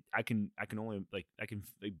I can only, like,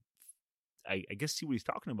 I guess see what he's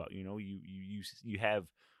talking about. You have,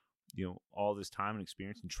 all this time and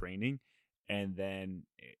experience and training, and then,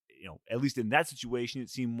 at least in that situation, it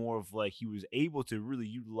seemed more of like he was able to really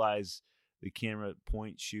utilize the camera,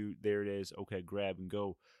 point, shoot, there it is, okay, grab and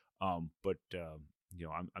go. But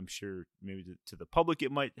I'm sure maybe to the public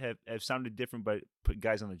it might have sounded different, but put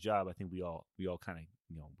guys on the job, I think we all kind of,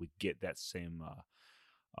 would get that same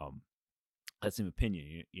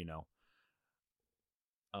opinion.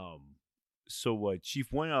 Um, so,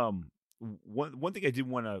 Chief, one thing I did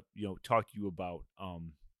want to, talk to you about,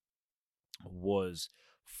 was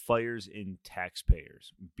fires in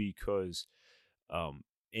taxpayers, because,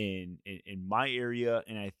 in my area,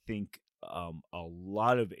 and I think, a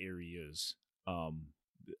lot of areas,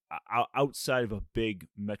 outside of a big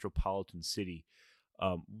metropolitan city,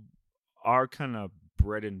 um, our kind of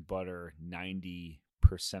bread and butter, 90%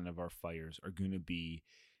 of our fires are going to be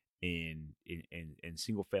in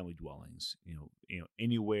single family dwellings.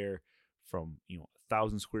 Anywhere from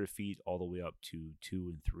 1,000 square feet all the way up to 2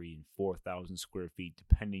 and 3 and 4,000 square feet,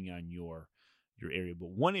 depending on your area. But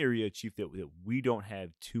one area, Chief, that we don't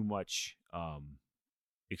have too much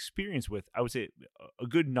experience with, I would say a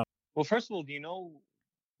good number. well, first of all, do you know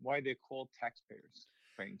why they're called taxpayers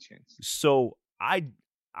by any chance? So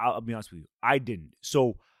I'll be honest with you, I didn't.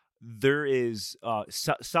 So there is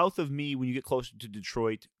south of me, when you get closer to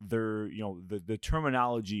Detroit, the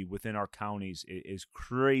terminology within our counties is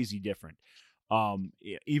crazy different.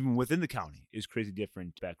 Even within the county is crazy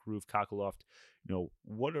different. Back roof, cockaloft.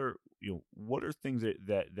 What are things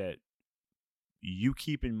that you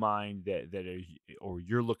keep in mind that are, or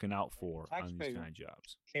you're looking out for on these kind of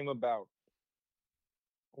jobs? Came about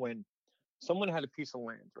when someone had a piece of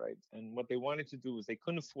land, right? And what they wanted to do is they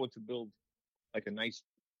couldn't afford to build like a nice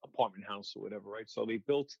apartment house or whatever, right? So they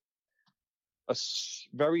built a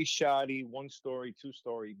very shoddy 1-story,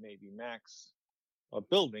 2-story, maybe max,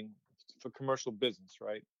 building for commercial business,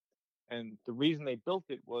 right? And the reason they built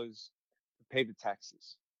it was to pay the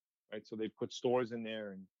taxes, right? So they put stores in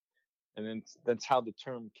there, and then that's how the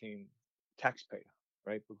term came, taxpayer,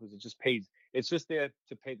 right? Because it's just there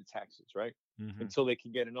to pay the taxes, right? Mm-hmm. Until they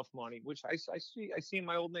can get enough money, which I see in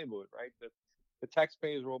my old neighborhood, right? The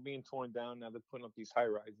taxpayers are all being torn down. Now they're putting up these high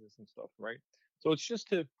rises and stuff, right? So it's just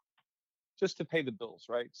to pay the bills,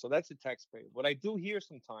 right? So that's a taxpayer. What I do hear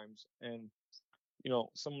sometimes, and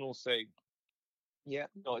someone will say, yeah,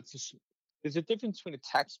 no, there's a difference between a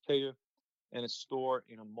taxpayer and a store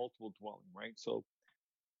in a multiple dwelling, right? So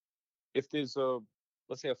if there's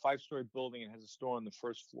let's say a 5-story building and has a store on the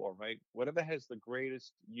first floor, right? Whatever has the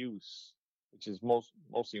greatest use, which is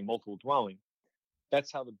mostly a multiple dwelling,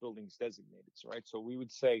 that's how the building's designated, right? So we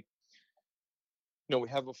would say, we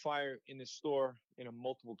have a fire in the store in a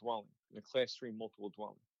multiple dwelling, in a class 3 multiple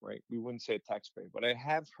dwelling, right? We wouldn't say a taxpayer, but I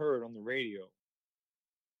have heard on the radio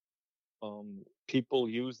people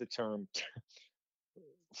use the term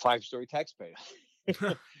 5-story taxpayer.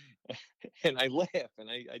 And I laugh and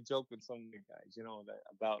I joke with some of the guys,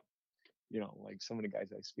 about, like some of the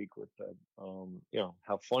guys I speak with,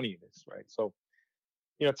 how funny it is, right? So,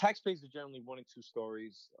 taxpayers are generally 1 and 2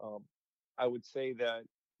 stories. I would say that,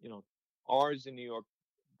 ours in New York,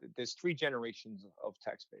 there's 3 generations of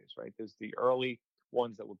taxpayers, right? There's the early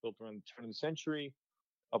ones that were built around the turn of the century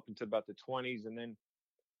up into about the 20s. And then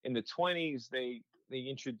in the 20s, they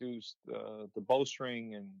introduced the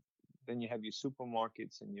bowstring, and then you have your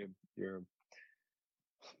supermarkets and your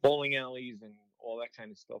bowling alleys and all that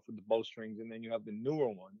kind of stuff with the bowstrings. And then you have the newer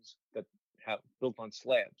ones that have built on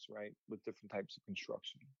slabs, right, with different types of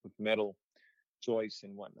construction, with metal joists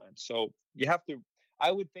and whatnot. So you have to,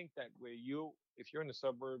 I would think that if you're in the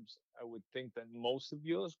suburbs, I would think that most of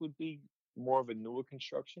yours would be more of a newer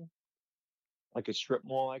construction, like a strip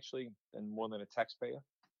mall, actually, more than a taxpayer.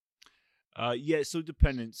 Yeah, so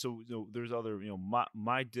dependent. So there's other,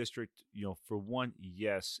 my district, for one,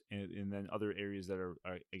 yes, and then other areas that are,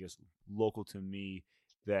 I guess, local to me,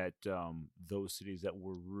 that those cities that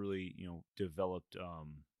were really, developed,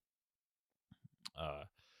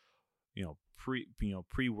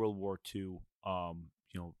 pre World War II,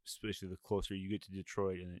 especially the closer you get to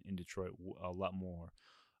Detroit, and in Detroit, a lot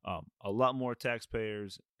more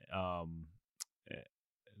taxpayers.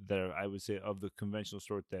 That are, I would say, of the conventional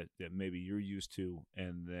sort that maybe you're used to,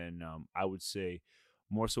 and then I would say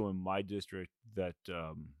more so in my district that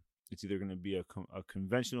it's either going to be a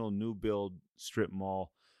conventional new build strip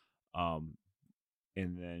mall, and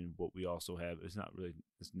then what we also have is not really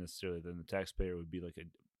necessarily then the taxpayer would be like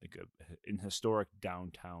an historic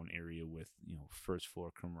downtown area with first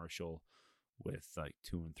floor commercial with like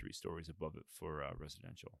 2 and 3 stories above it for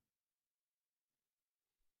residential.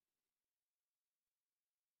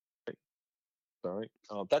 Sorry,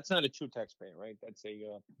 that's not a true taxpayer, right? That's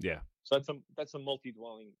yeah. So that's a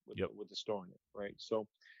multi-dwelling with Yep. with the store in it, right? So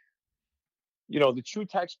the true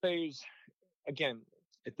taxpayers, again,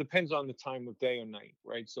 it depends on the time of day or night,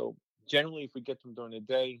 right? So generally, if we get them during the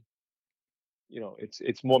day,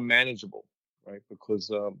 it's more manageable, right?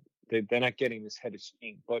 Because they're not getting this head of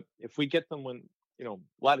steam. But if we get them when a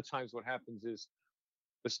lot of times what happens is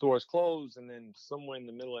the store's closed, and then somewhere in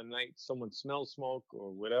the middle of the night, someone smells smoke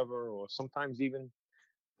or whatever, or sometimes even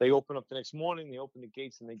they open up the next morning, they open the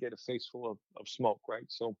gates, and they get a face full of smoke, right?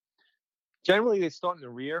 So generally, they start in the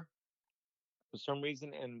rear for some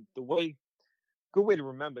reason, and good way to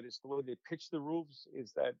remember this, the way they pitch the roofs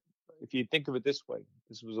is that if you think of it this way,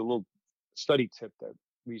 this was a little study tip that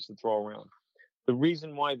we used to throw around. The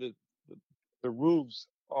reason why the roofs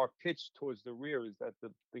are pitched towards the rear is that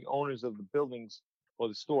the owners of the buildings or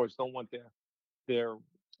the stores don't want their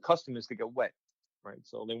customers to get wet, right?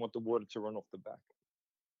 So they want the water to run off the back.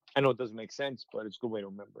 I know it doesn't make sense, but it's a good way to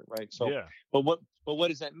remember it, right? So, yeah. But what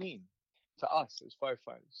does that mean to us as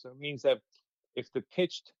firefighters? So it means that if the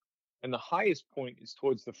pitched and the highest point is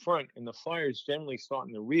towards the front, and the fires generally start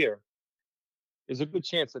in the rear, there's a good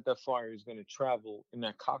chance that that fire is going to travel in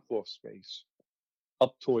that cock-off space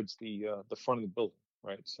up towards the front of the building,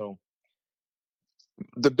 right? So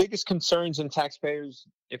the biggest concerns in taxpayers,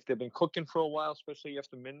 if they've been cooking for a while, especially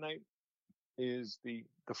after midnight, is the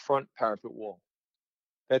front parapet wall.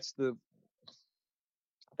 That's the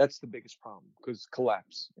that's the biggest problem, because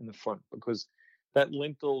collapse in the front, because that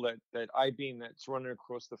lintel, that I-beam that's running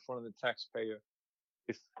across the front of the taxpayer,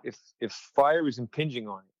 if fire is impinging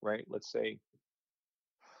on it, right? Let's say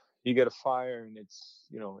you get a fire and it's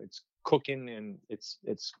cooking and it's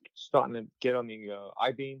starting to get on the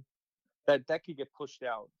I-beam, that could get pushed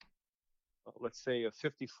out. Let's say a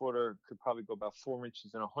 50-footer could probably go about 4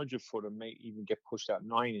 inches, and a 100-footer may even get pushed out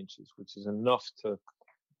 9 inches, which is enough to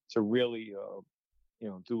really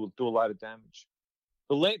do a lot of damage.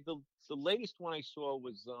 The latest one I saw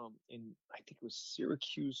was in, I think it was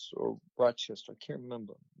Syracuse or Rochester. I can't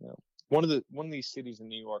remember. One of these cities in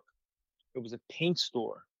New York. It was a paint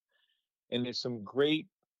store, and there's some great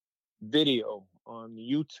video on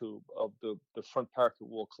YouTube of the front parapet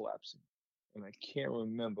wall collapsing. And I can't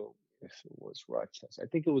remember if it was Rochester. I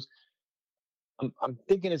think it was. I'm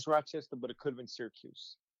thinking it's Rochester, but it could have been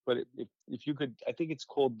Syracuse. But if you could, I think it's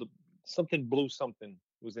called the something Blue something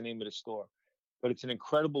was the name of the store. But it's an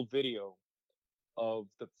incredible video of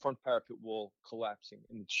the front parapet wall collapsing,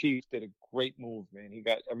 and the chief did a great move, man.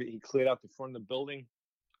 He cleared out the front of the building.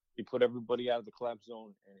 He put everybody out of the collapse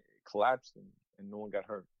zone, and it collapsed, and no one got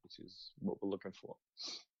hurt, which is what we're looking for.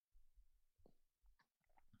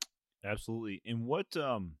 Absolutely. And what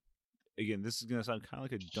again, this is going to sound kind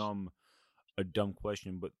of like a dumb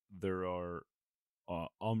question, but there are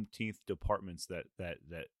umpteenth departments that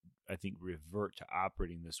I think revert to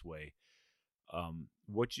operating this way.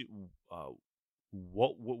 What's your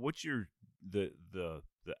the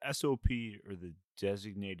SOP or the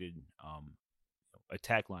designated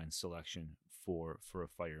attack line selection for a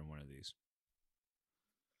fire in one of these?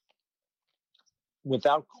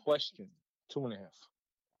 Without question, 2.5.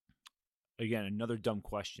 Again, another dumb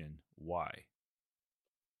question. Why?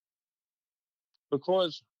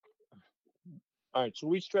 Because, all right, so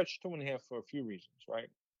we stretch 2.5 for a few reasons, right?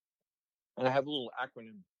 And I have a little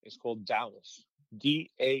acronym. It's called DALUS,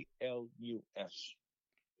 DALUS.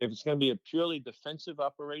 If it's going to be a purely defensive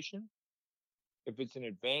operation, if it's an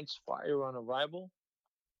advanced fire on arrival,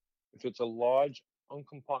 if it's a large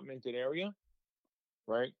uncompartmented area,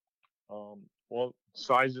 right? Or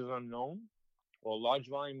size is unknown, or a large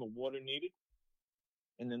volume of water needed.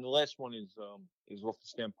 And then the last one is off the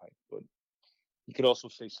standpipe, but you could also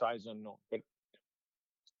say size unknown. But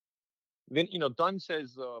then, Dunn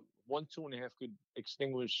says 2.5 could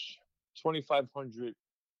extinguish 2,500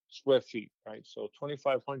 square feet, right? So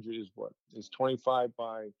 2,500 is what? Is 25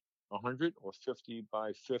 by 100 or 50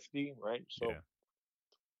 by 50, right? So yeah.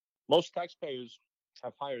 Most taxpayers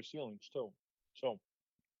have higher ceilings too. So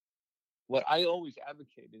what I always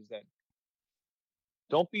advocate is that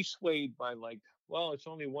don't be swayed by well, it's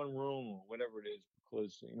only one room or whatever it is,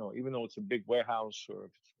 because even though it's a big warehouse or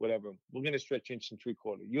if it's whatever, we're going to stretch 1.75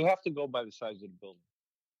 inches. You have to go by the size of the building.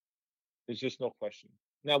 There's just no question.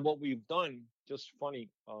 Now, what we've done, just funny,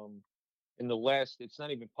 in the last, it's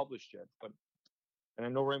not even published yet, but, and I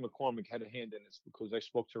know Ray McCormick had a hand in this because I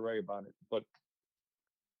spoke to Ray about it, but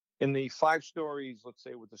in the 5 stories, let's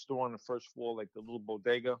say with the store on the first floor, like the little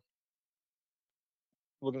bodega,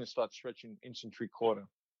 we're going to start stretching 1.75 inches.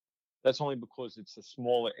 That's only because it's a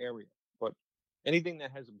smaller area. But anything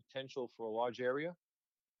that has a potential for a large area,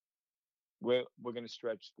 we're going to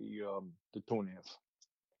stretch the 2.5.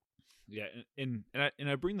 Yeah, and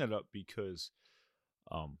I bring that up because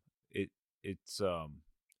it's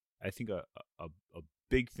I think a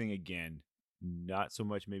big thing, again, not so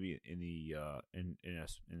much maybe in the in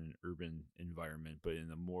an urban environment, but in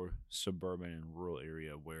the more suburban and rural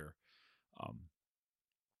area where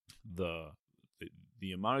the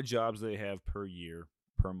amount of jobs they have per year,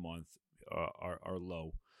 per month, are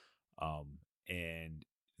low, and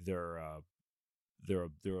their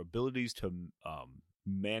abilities to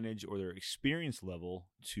manage, or their experience level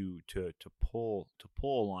to pull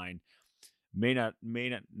a line may not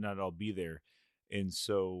all be there. And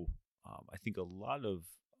so I think a lot of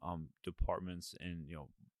departments and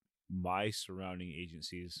my surrounding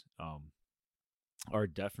agencies are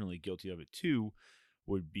definitely guilty of it too,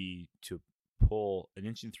 would be to pull 1.75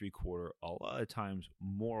 inches a lot of times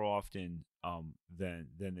more often than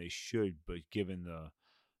they should, but given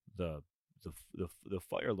the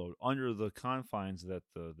fire load under the confines that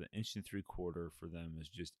the 1.75 inches for them is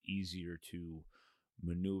just easier to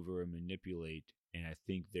maneuver and manipulate. And I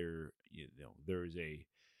think there is a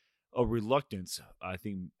reluctance. I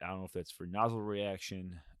don't know if that's for nozzle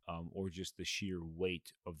reaction, or just the sheer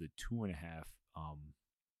weight of the 2.5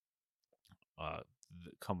 uh,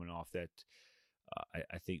 coming off that,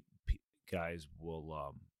 I think guys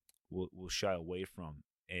will shy away from.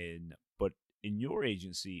 And but in your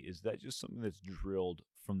agency, is that just something that's drilled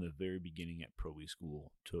from the very beginning at Pro E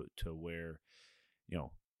School to where, you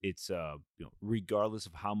know, it's regardless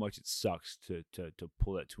of how much it sucks to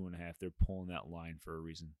pull that 2.5, they're pulling that line for a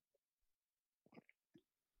reason.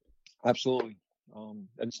 Absolutely. And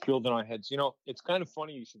it's drilled in our heads. It's kind of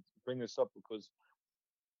funny you should bring this up, because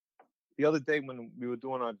the other day when we were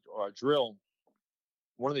doing our drill,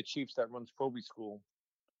 one of the chiefs that runs Pro E School,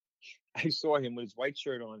 I saw him with his white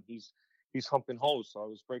shirt on. He's humping hose. So I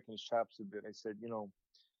was breaking his chops a bit. I said,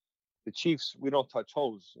 the Chiefs, we don't touch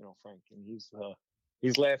hose, Frank. And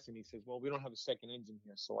he's laughing. He says, well, we don't have a second engine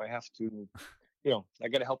here, so I have to, I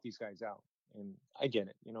got to help these guys out. And I get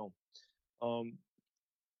it,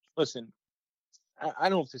 Listen, I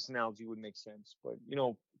don't know if this analogy would make sense, but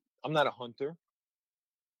I'm not a hunter.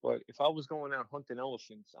 But if I was going out hunting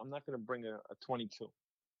elephants, I'm not going to bring a 22.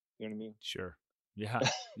 You know what I mean? Sure. Yeah.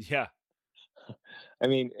 Yeah. I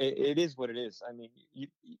mean, it is what it is. I mean,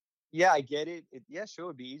 yeah, I get it. Yeah, sure,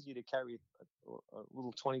 it'd be easy to carry a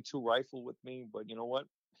little 22 rifle with me, but you know what?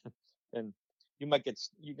 And you're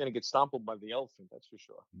gonna get stomped by the elephant. That's for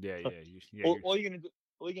sure. Yeah. All you're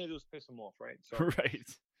gonna do is piss them off, right? So,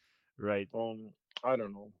 right. I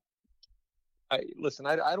don't know. I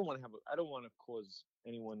don't want to cause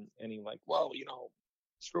anyone any well,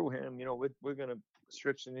 screw him. We're gonna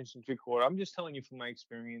stretch an inch and 3/4. I'm just telling you from my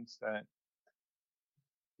experience that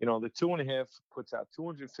the 2.5 puts out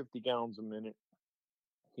 250 gallons a minute.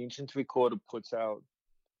 The inch and 3/4 puts out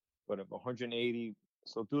whatever 180.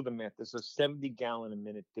 So do the math. There's a 70 gallon a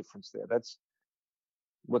minute difference there.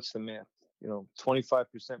 What's the math?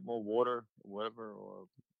 25% more water, whatever, or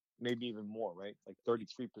maybe even more, right? Like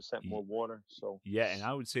 33% more water. So yeah, and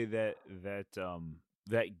I would say that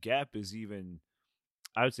that gap is even.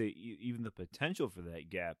 I would say even the potential for that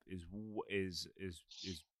gap is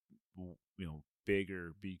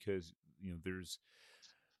bigger, because there's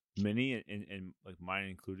many, and like mine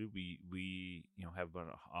included, we have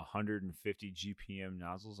about 150 GPM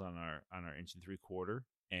nozzles on our inch and 3/4,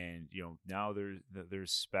 and now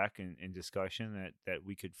there's spec and discussion that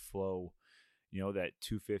we could flow that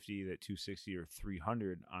 250, that 260, or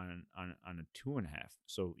 300 on a 2.5.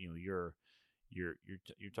 So you're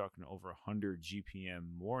talking over 100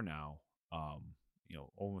 GPM more now,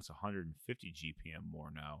 almost 150 GPM more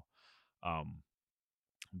now,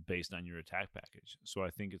 based on your attack package. So I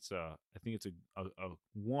think it's a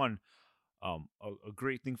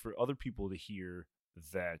great thing for other people to hear,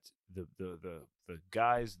 that the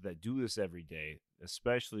guys that do this every day,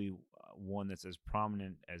 especially one that's as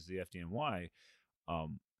prominent as the FDNY,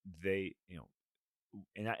 they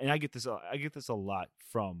and I get this a lot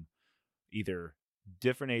from either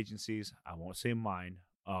different agencies. I won't say mine,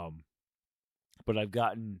 but I've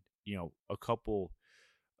gotten a couple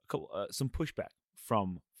some pushback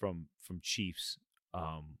from chiefs,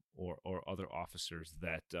 or other officers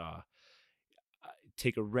that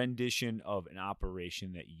take a rendition of an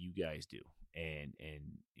operation that you guys do, and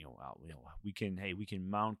we can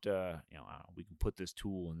mount we can put this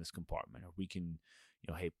tool in this compartment, or we can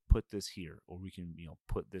hey, put this here, or we can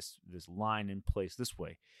put this line in place this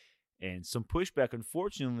way. And some pushback,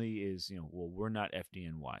 unfortunately, is well, we're not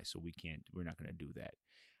FDNY, so we're not going to do that.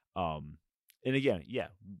 And again, yeah,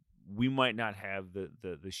 we might not have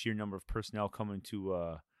the sheer number of personnel coming to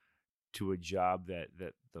a job that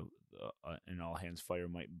the an all hands fire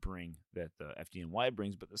might bring, that the FDNY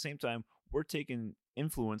brings, but at the same time, we're taking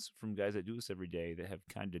influence from guys that do this every day, that have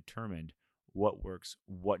kind of determined what works,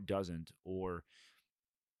 what doesn't, or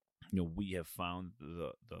we have found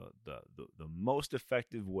the most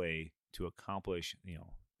effective way to accomplish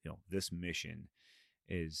this mission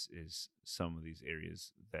is some of these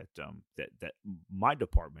areas that that my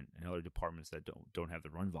department and other departments that don't have the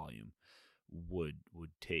run volume would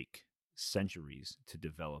take centuries to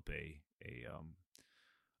develop a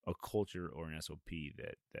culture or an SOP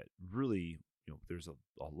that really there's a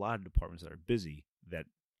lot of departments that are busy, that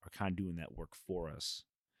are kind of doing that work for us,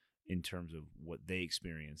 in terms of what they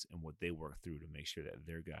experience and what they work through to make sure that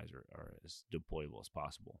their guys are as deployable as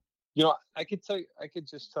possible. I could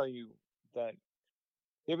just tell you that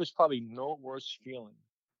there was probably no worse feeling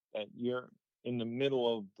that you're in the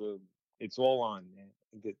middle of it's all on, man.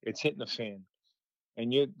 It's hitting the fan,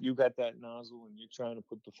 and you got that nozzle, and you're trying to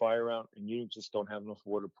put the fire out, and you just don't have enough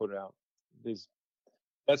water to put it out.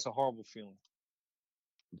 That's a horrible feeling.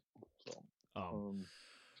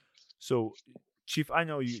 So Chief, I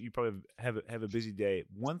know you probably have a busy day.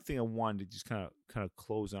 One thing I wanted to just kind of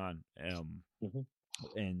close on, Hmm.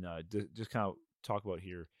 and just kind of talk about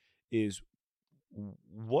here is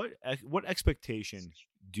what expectation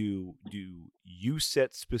do you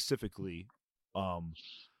set specifically, um,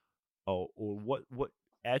 or what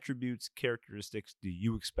attributes, characteristics do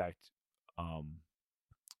you expect, um,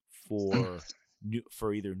 for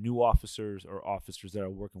either new officers or officers that are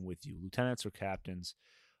working with you, lieutenants or captains?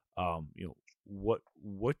 You know, what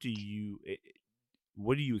do you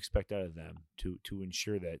what do you expect out of them to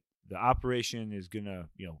ensure that the operation is gonna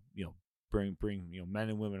bring men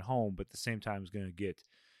and women home, but at the same time is gonna get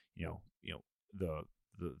the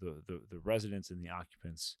the residents and the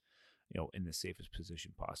occupants in the safest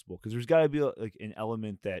position possible, because there's got to be like an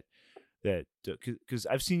element that because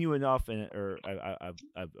I've seen you enough,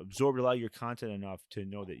 I've absorbed a lot of your content enough to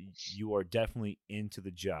know that you are definitely into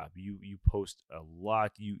the job. You post a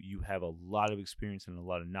lot. You have a lot of experience and a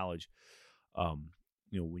lot of knowledge.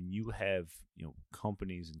 When you have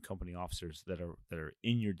companies and company officers that are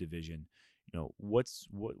in your division, what's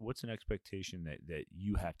an expectation that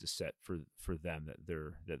you have to set for them that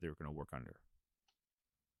they're going to work under.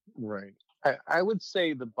 Right. I would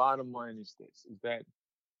say the bottom line is this: is that,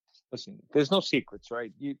 listen, there's no secrets,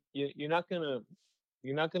 right? You're not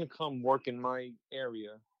gonna come work in my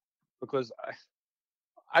area because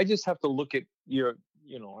I just have to look at your,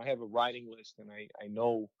 I have a writing list, and I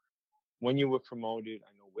know when you were promoted,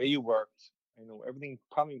 I know where you worked, I know everything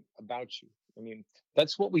probably about you. I mean,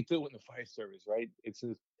 that's what we do in the fire service, right?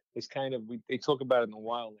 It's kind of, they talk about it in the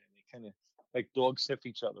wildland. They kind of like dogs sniff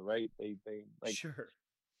each other, right? They like, Sure.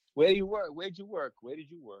 where do you work? Where'd you work? Where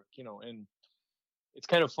did you work? And it's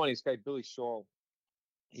kind of funny. This guy Billy Shaw,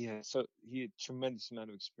 he had tremendous amount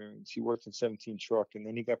of experience. He worked in 17 truck, and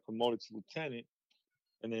then he got promoted to lieutenant.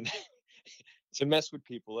 And then to mess with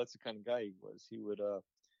people, that's the kind of guy he was. He would,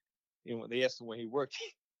 they asked him where he worked.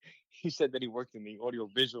 He said that he worked in the audio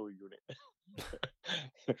visual unit.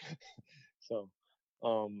 So,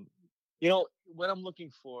 um, what I'm looking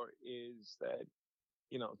for is that,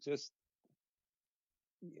 just,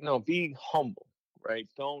 be humble, right?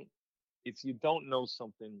 If you don't know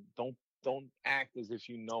something, don't act as if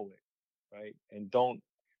you know it, right? And don't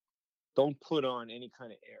put on any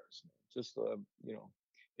kind of airs, man. Just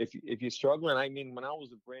if you're struggling, I mean, when I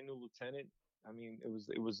was a brand new lieutenant, I mean,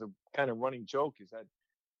 it was a kind of running joke, is that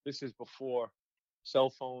this is before cell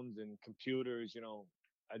phones and computers.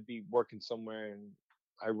 I'd be working somewhere, and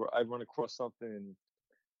I run across something, and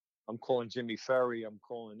I'm calling Jimmy Ferry, I'm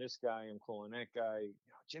calling this guy, I'm calling that guy.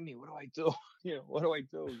 Jimmy, what do I do? What do I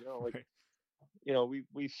do? Like, Right.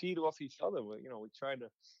 we feed off each other. We try to,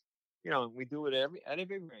 we do it at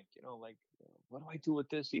every rank. Like, what do I do with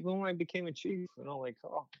this? Even when I became a chief, like,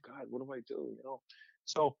 oh God, what do I do?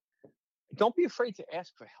 So don't be afraid to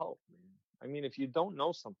ask for help, man. I mean, if you don't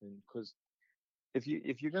know something, because if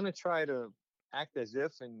you're gonna try to act as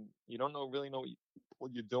if, and you don't really know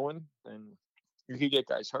what you're doing, then you could get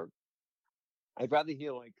guys hurt. I'd rather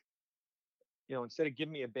hear, like, instead of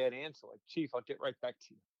giving me a bad answer, like, Chief, I'll get right back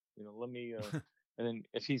to you. Let me and then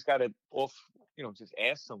if he's got it off, just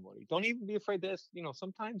ask somebody. Don't even be afraid to ask.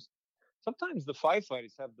 Sometimes the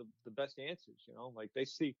firefighters have the best answers. Like, they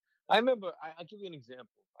see. I remember, I'll give you an example.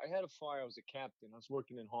 I had a fire. I was a captain. I was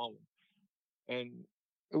working in Harlem, and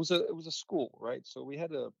it was a school, right? So we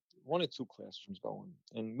had one or two classrooms going,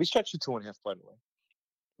 and we stretched to 2.5, by the way,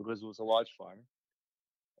 because it was a large fire.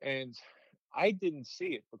 And I didn't see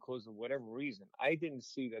it because of whatever reason. I didn't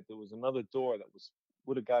see that there was another door that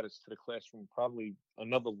would have got us to the classroom probably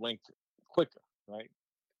another length quicker, right?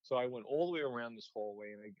 So I went all the way around this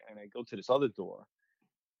hallway, and I go to this other door,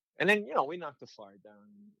 and then we knocked the fire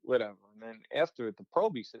down, whatever. And then after it, the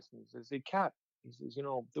Proby system says, "Hey, Cap," he says,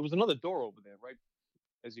 "there was another door over there, right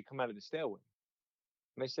as you come out of the stairway."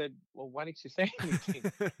 And I said, "Well, why didn't you say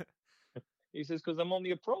anything?" He says, "Because I'm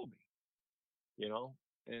only a Proby, you know."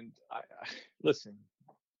 And I listen.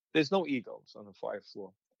 There's no egos on the fire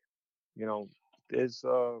floor. You know, there's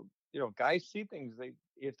guys see things.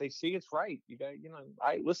 If they see it's right,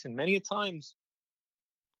 I listen many a times.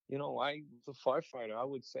 I was a firefighter. I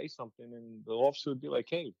would say something, and the officer would be like,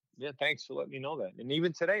 "Hey, yeah, thanks for letting me know that." And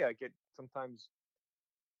even today, I get sometimes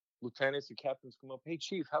lieutenants and captains come up, "Hey,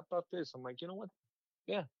 Chief, how about this?" I'm like, "You know what?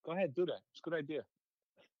 Yeah, go ahead, do that. It's a good idea."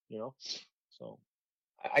 You know, so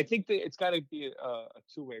I think that it's got to be a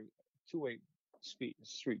two way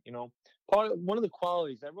street. One of the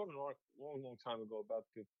qualities I wrote an article a long, long time ago about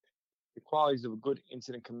the qualities of a good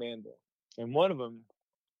incident commander, and one of them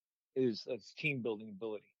is team building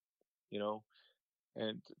ability. You know,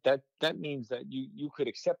 and that means that you could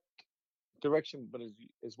accept direction, but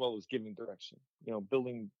as well as giving direction.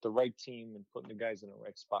 Building the right team and putting the guys in the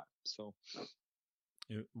right spot. So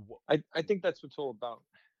I think that's what it's all about.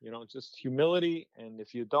 Just humility, and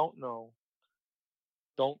if you don't know,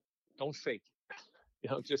 don't fake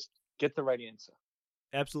it. Just get the right answer.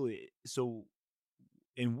 Absolutely. So,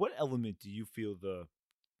 in what element do you feel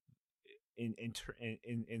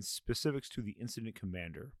in specifics to the incident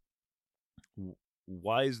commander?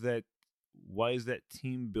 Why is that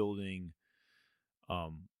team building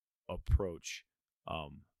approach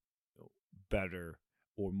better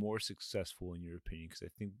or more successful in your opinion? Because I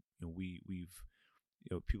think we've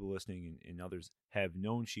people listening and others have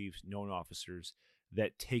known chiefs, known officers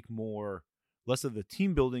that take less of the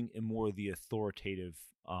team building and more of the authoritative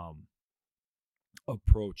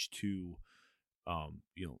approach to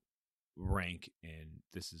rank, and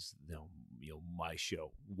this is my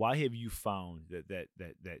show. Why have you found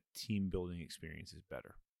that team building experience is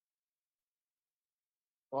better?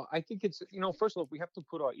 Well, I think it's first of all, we have to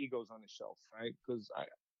put our egos on the shelf, right? Because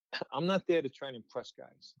I'm not there to try and impress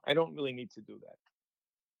guys. I don't really need to do that.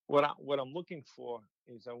 What I'm looking for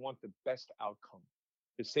is I want the best outcome,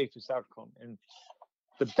 the safest outcome, and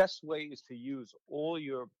the best way is to use all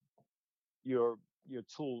your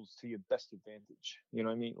tools to your best advantage. You know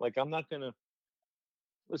what I mean? Like, I'm not gonna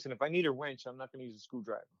listen. If I need a wrench, I'm not gonna use a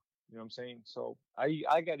screwdriver. You know what I'm saying? So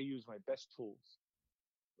I got to use my best tools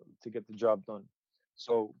to get the job done.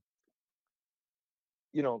 So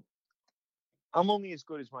I'm only as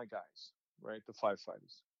good as my guys, right? The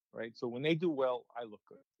firefighters, right? So when they do well, I look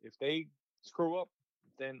good. If they screw up,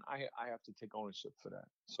 then I have to take ownership for that.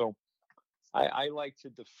 So I like to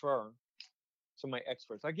defer to my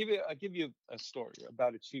experts. I'll give you a story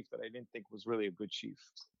about a chief that I didn't think was really a good chief.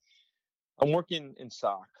 I'm working in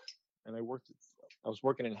SOC, and I was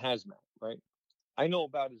working in hazmat, right? I know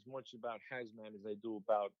about as much about hazmat as I do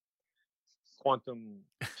about quantum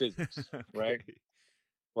physics, right?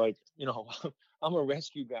 Like, I'm a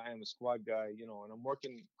rescue guy, I'm a squad guy, and I'm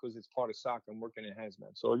working because it's part of SOC. I'm working in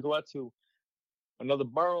hazmat. So I go out to another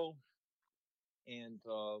borough, and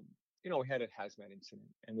we had a hazmat incident,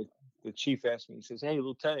 and the chief asked me. He says, "Hey,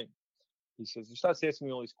 Lieutenant," he says, he starts asking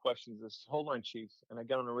me all these questions. I said, "Hold on, Chief." And I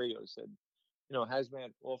got on the radio. I said,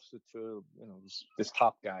 hazmat officer to this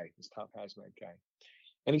top guy, this top hazmat guy,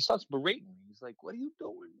 and he starts berating me. He's like, "What are you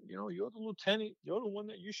doing? You're the lieutenant. You're the one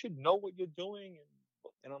that you should know what you're doing."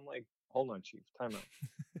 And I'm like, "Hold on, Chief. Time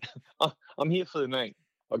out. I'm here for the night.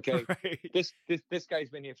 Okay. Right. This guy's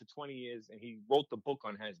been here for 20 years, and he wrote the book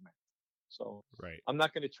on hazmat. So right. I'm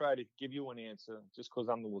not going to try to give you an answer just because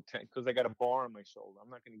I'm the lieutenant, because I got a bar on my shoulder. I'm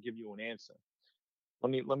not going to give you an answer.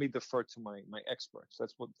 Let me defer to my experts.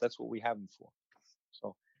 That's what we have them for."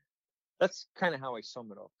 So that's kind of how I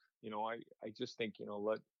sum it up. I just think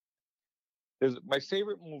my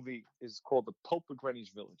favorite movie is called The Pope of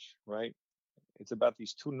Greenwich Village, right? It's about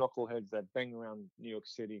these two knuckleheads that bang around New York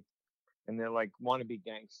City, and they're like wannabe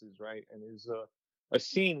gangsters, right? And there's a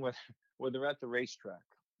scene where they're at the racetrack,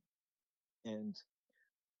 and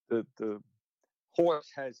the horse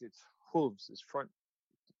has its front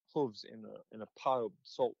hooves in a pile of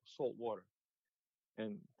salt water,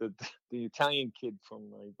 and the Italian kid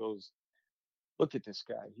goes, "Look at this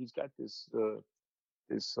guy. He's got this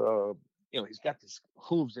he's got this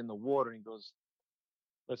hooves in the water." And he goes,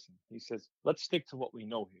 "Listen," he says, "let's stick to what we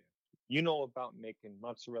know here. You know about making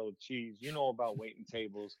mozzarella cheese. You know about waiting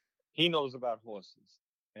tables. He knows about horses."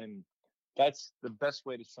 And that's the best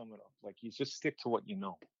way to sum it up. Like, you just stick to what you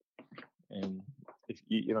know. And if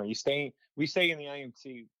we say in the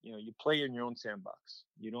IMT, you play in your own sandbox.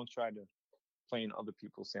 You don't try to play in other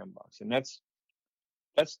people's sandbox. And that's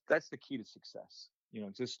the key to success.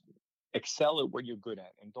 Just excel at what you're good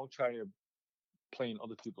at, and don't try to play in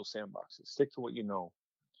other people's sandboxes. Stick to what you know.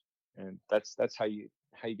 And that's how you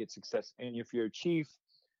get success. And if you're a chief,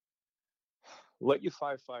 let your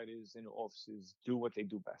firefighters in the offices do what they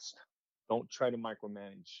do best. Don't try to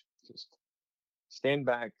micromanage. Just stand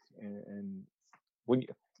back, and when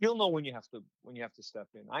you'll know when you have to step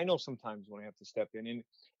in. I know sometimes when I have to step in, and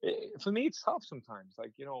for me it's tough sometimes.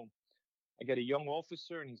 Like, I get a young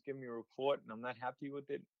officer and he's giving me a report and I'm not happy with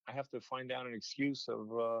it. I have to find out an excuse of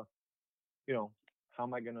how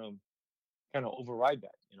am I going to kind of override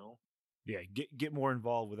that, Yeah, get more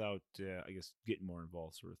involved without I guess getting more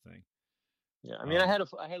involved, sort of thing. Yeah, I mean, I had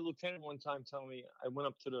a lieutenant one time tell me, I went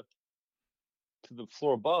up to the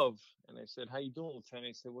floor above, and I said, "How you doing, Lieutenant?"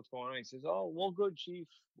 I said, "What's going on?" He says, "Oh, all good, Chief,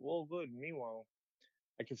 all good." Meanwhile,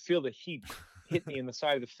 I could feel the heat hit me in the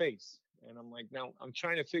side of the face, and I'm like, now I'm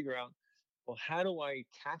trying to figure out, well, how do I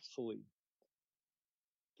tactfully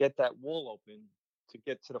get that wall open to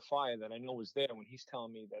get to the fire that I know is there when he's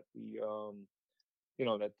telling me that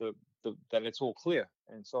that that it's all clear.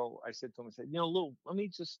 And so I said to him, I said, Lou, let me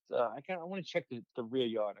just, I want to check the rear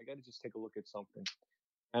yard. I got to just take a look at something.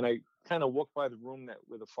 And I kind of walked by the room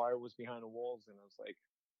where the fire was behind the walls, and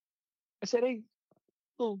I said, hey,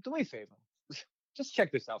 Lou, do me a favor, just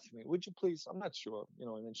check this out for me, would you please? I'm not sure,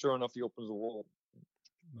 And then sure enough, he opens the wall.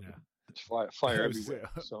 Yeah, it's fire everywhere.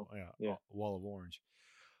 So yeah, wall of orange.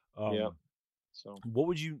 Yeah. So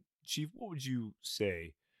Chief, what would you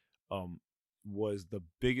say was the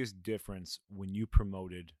biggest difference when you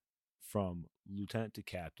promoted from lieutenant to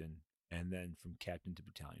captain and then from captain to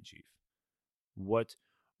battalion chief? What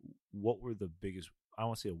were the biggest, I don't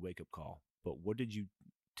want to say a wake-up call, but what did you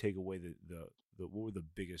take away what were the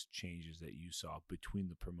biggest changes that you saw between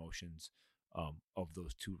the promotions of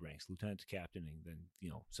those two ranks, lieutenant to captain and then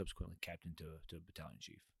subsequently captain to battalion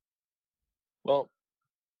chief? Well,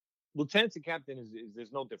 lieutenant to captain is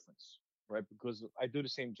there's no difference, right? Because I do the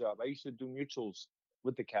same job. I used to do mutuals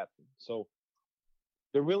with the captain, so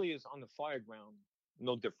there really is on the fire ground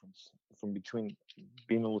no difference from between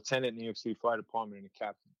being a lieutenant in the New York City Fire Department and a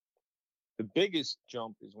captain. The biggest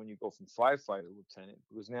jump is when you go from firefighter to lieutenant,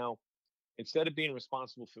 because now instead of being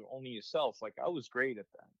responsible for only yourself, like I was great at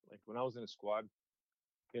that. Like when I was in a squad,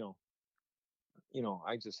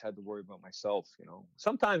 I just had to worry about myself.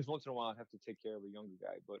 Sometimes once in a while I'd have to take care of a younger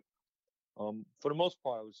guy, but for the most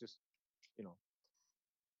part, I was just,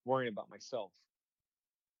 worrying about myself.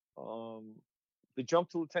 The jump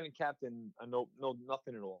to lieutenant captain, I know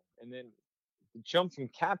nothing at all, and then the jump from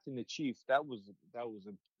captain to chief, that was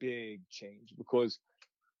a big change because,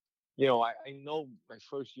 I know my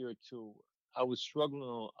first year or two, I was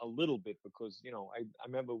struggling a little bit because, I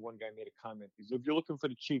remember one guy made a comment. He said, if you're looking for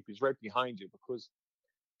the chief, he's right behind you, because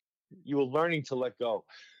you were learning to let go.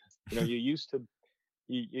 You're used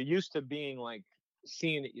to being like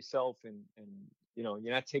seeing it yourself, and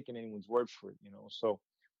you're not taking anyone's word for it. So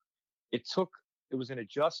it was an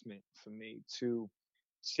adjustment for me to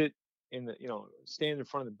sit stand in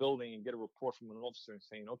front of the building and get a report from an officer and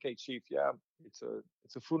saying, okay, chief, yeah, it's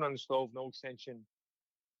a food on the stove, no extension.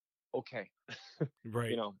 Okay.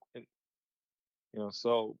 Right.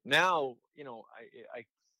 So now,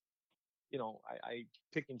 I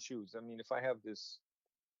pick and choose. I mean, if I have this,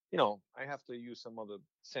 I have to use some other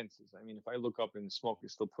senses. I mean, if I look up and smoke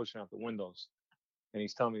is still pushing out the windows and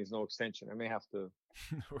he's telling me there's no extension, I may have to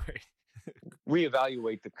right.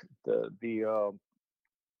 reevaluate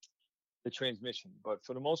the transmission. But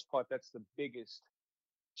for the most part, that's the biggest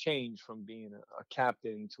change from being a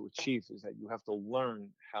captain to a chief, is that you have to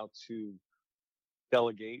learn how to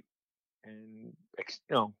delegate and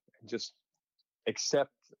just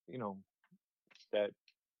accept that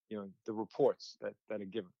the reports that are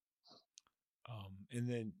given. And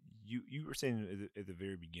then you were saying at the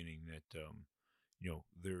very beginning that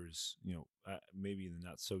there's maybe in the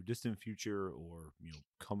not so distant future, or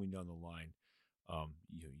coming down the line,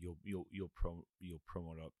 you'll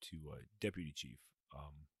promote up to deputy chief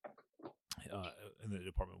in the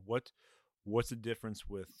department. What's the difference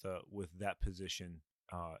with that position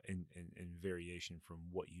in variation from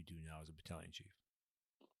what you do now as a battalion chief?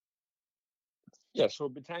 Yeah, so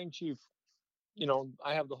battalion chief,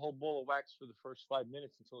 I have the whole ball of wax for the first 5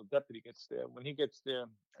 minutes until the deputy gets there. When he gets there,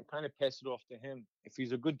 I kind of pass it off to him. If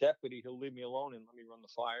he's a good deputy, he'll leave me alone and let me run the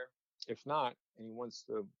fire. If not, and he wants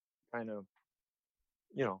to kind of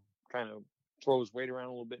throw his weight around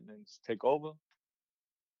a little bit and then take over,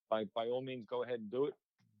 by all means, go ahead and do it.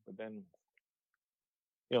 But then,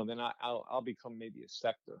 then I'll become maybe a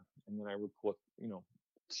sector, and then I report,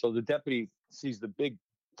 so the deputy sees the big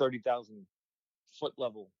 30,000 foot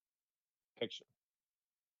level picture.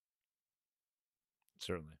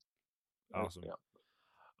 Certainly. Awesome.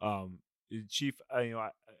 Yeah. Chief,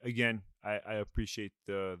 I appreciate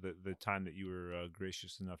the time that you were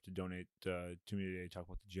gracious enough to donate to me today to talk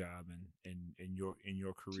about the job and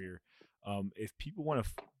your career. If people want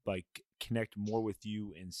to connect more with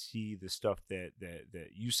you and see the stuff that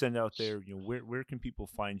you send out there, where can people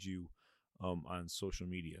find you on social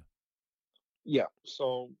media? Yeah.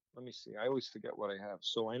 So let me see. I always forget what I have.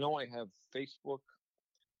 So I know I have Facebook.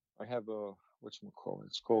 I have a whatchamacallit.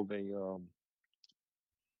 It's called a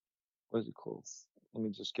what is it called? Let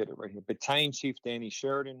me just get it right here. Battalion Chief Danny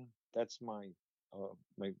Sheridan. That's my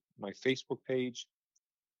my Facebook page.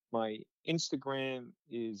 My Instagram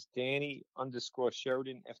is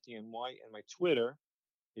Danny_Sheridan FDNY, and my Twitter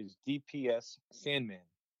is DPS Sandman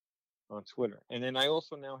on Twitter. And then I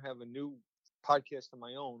also now have a new podcast of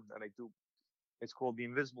my own that I do. It's called The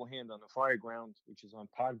Invisible Hand on the Fireground, which is on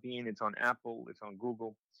Podbean, it's on Apple, it's on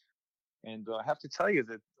Google. And I have to tell you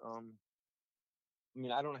that I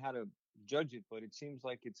mean, I don't know how to judge it, but it seems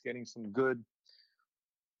like it's getting some good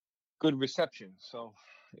reception. So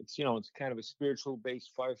it's kind of a spiritual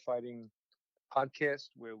based firefighting podcast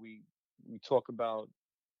where we talk about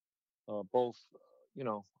both, you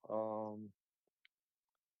know, what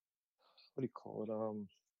do you call it?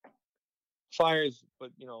 Fires,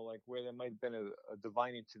 but like where there might have been a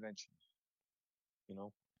divine intervention. You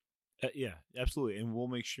know. Yeah, absolutely, and we'll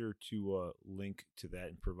make sure to link to that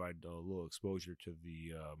and provide a little exposure to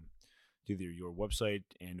the to either your website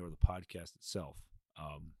and or the podcast itself.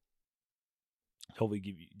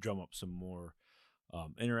 Hopefully, drum up some more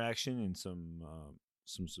interaction and some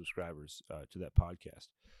subscribers to that podcast.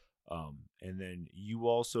 And then you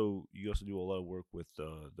also do a lot of work with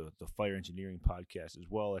the fire engineering podcast as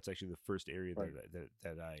well. That's actually the first area Right.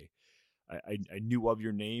 that I knew of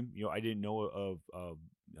your name. I didn't know of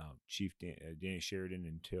Chief Danny Sheridan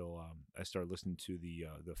until I started listening to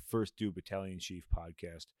the first Do Battalion Chief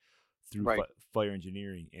podcast through Right. fire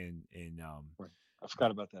engineering and Right. I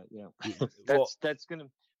forgot about that. Yeah, well, that's gonna.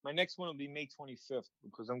 My next one will be May 25th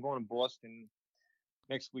because I'm going to Boston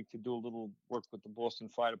next week to do a little work with the Boston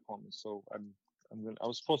Fire Department. So I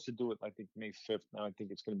was supposed to do it, I think, May 5th. Now I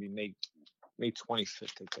think it's going to be May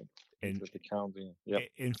 25th. I think. And the calendar. Yeah.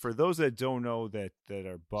 And for those that don't know that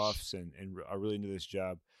are buffs and are really into this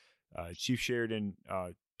job, Chief Sheridan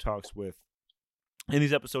talks with in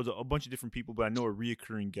these episodes a bunch of different people, but I know a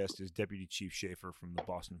reoccurring guest is Deputy Chief Schaefer from the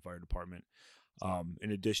Boston Fire Department.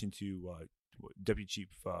 In addition to Deputy Chief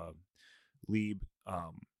Lieb.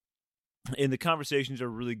 And the conversations are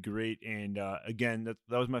really great. And again, that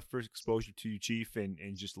was my first exposure to you, Chief, and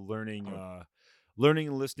just learning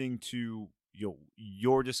and listening to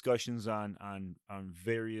your discussions on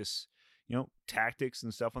various tactics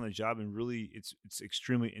and stuff on the job. And really, it's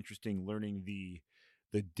extremely interesting learning the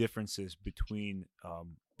differences between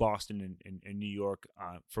Boston and New York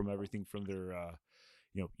from everything from their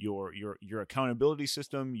your accountability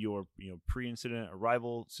system, your pre-incident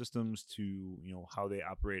arrival systems to how they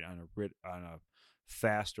operate on a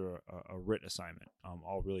fast or a RIT assignment.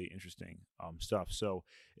 All really interesting stuff. So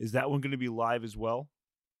is that one going to be live as well?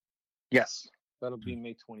 Yes, that'll be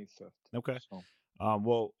May 25th. Okay. So.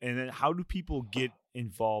 Well, and then how do people get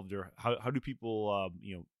involved, or how do people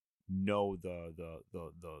know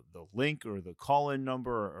the link or the call-in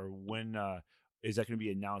number, or when is that going to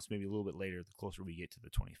be announced maybe a little bit later, the closer we get to the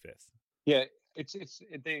 25th? Yeah, it's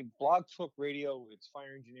they Blog Talk Radio. It's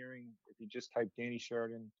fire engineering. If you just type Danny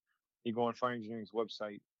Sheridan, you go on fire engineering's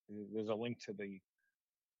website. There's a link to the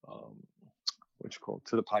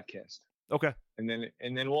to the podcast. Okay. And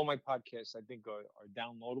then all my podcasts I think are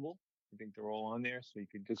downloadable. I think they're all on there, so you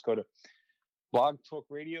could just go to Blog Talk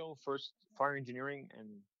Radio, first fire engineering, and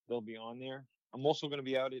they'll be on there. I'm also going to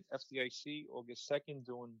be out at FDIC August 2nd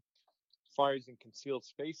doing fires in concealed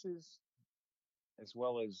spaces, as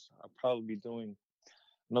well as I'll probably be doing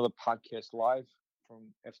another podcast live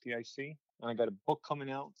from FDIC. And I got a book coming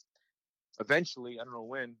out eventually. I don't know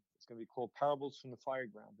when. It's going to be called Parables from the Fire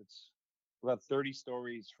Ground. It's about 30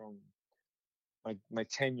 stories from my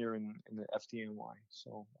tenure in the FDNY.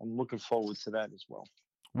 So I'm looking forward to that as well.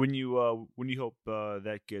 When you hope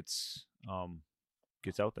that gets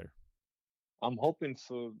out there? I'm hoping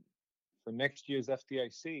for next year's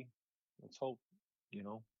FDIC. Let's hope,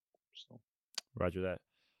 So. Roger that.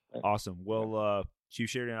 Awesome. Well, Chief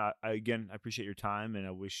Sheridan, I appreciate your time, and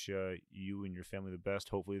I wish you and your family the best.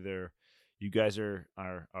 Hopefully, you guys are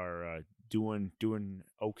doing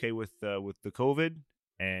okay with the COVID,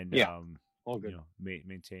 and all good.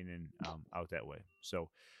 Maintaining out that way. So,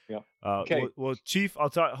 yeah. Okay. Well, Chief,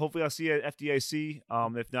 hopefully I'll see you at FDIC.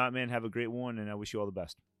 If not, man, have a great one, and I wish you all the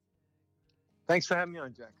best. Thanks for having me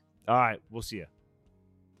on, Jack. All right, we'll see you.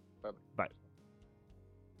 Bye. Bye.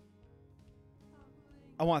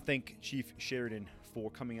 I want to thank Chief Sheridan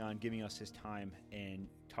for coming on, giving us his time, and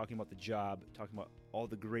talking about the job, talking about all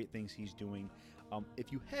the great things he's doing.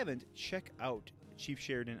 If you haven't, check out Chief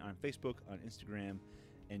Sheridan on Facebook, on Instagram,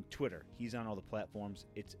 and Twitter. He's on all the platforms.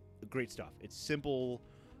 It's great stuff. It's simple,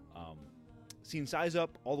 seeing size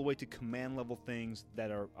up all the way to command level things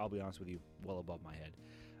that are, I'll be honest with you, well above my head.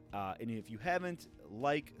 And if you haven't,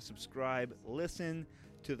 subscribe, listen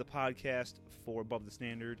to the podcast for Above the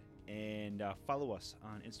Standard, and follow us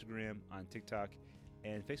on Instagram, on TikTok,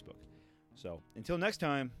 and Facebook. So until next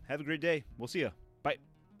time, have a great day. We'll see you. Bye.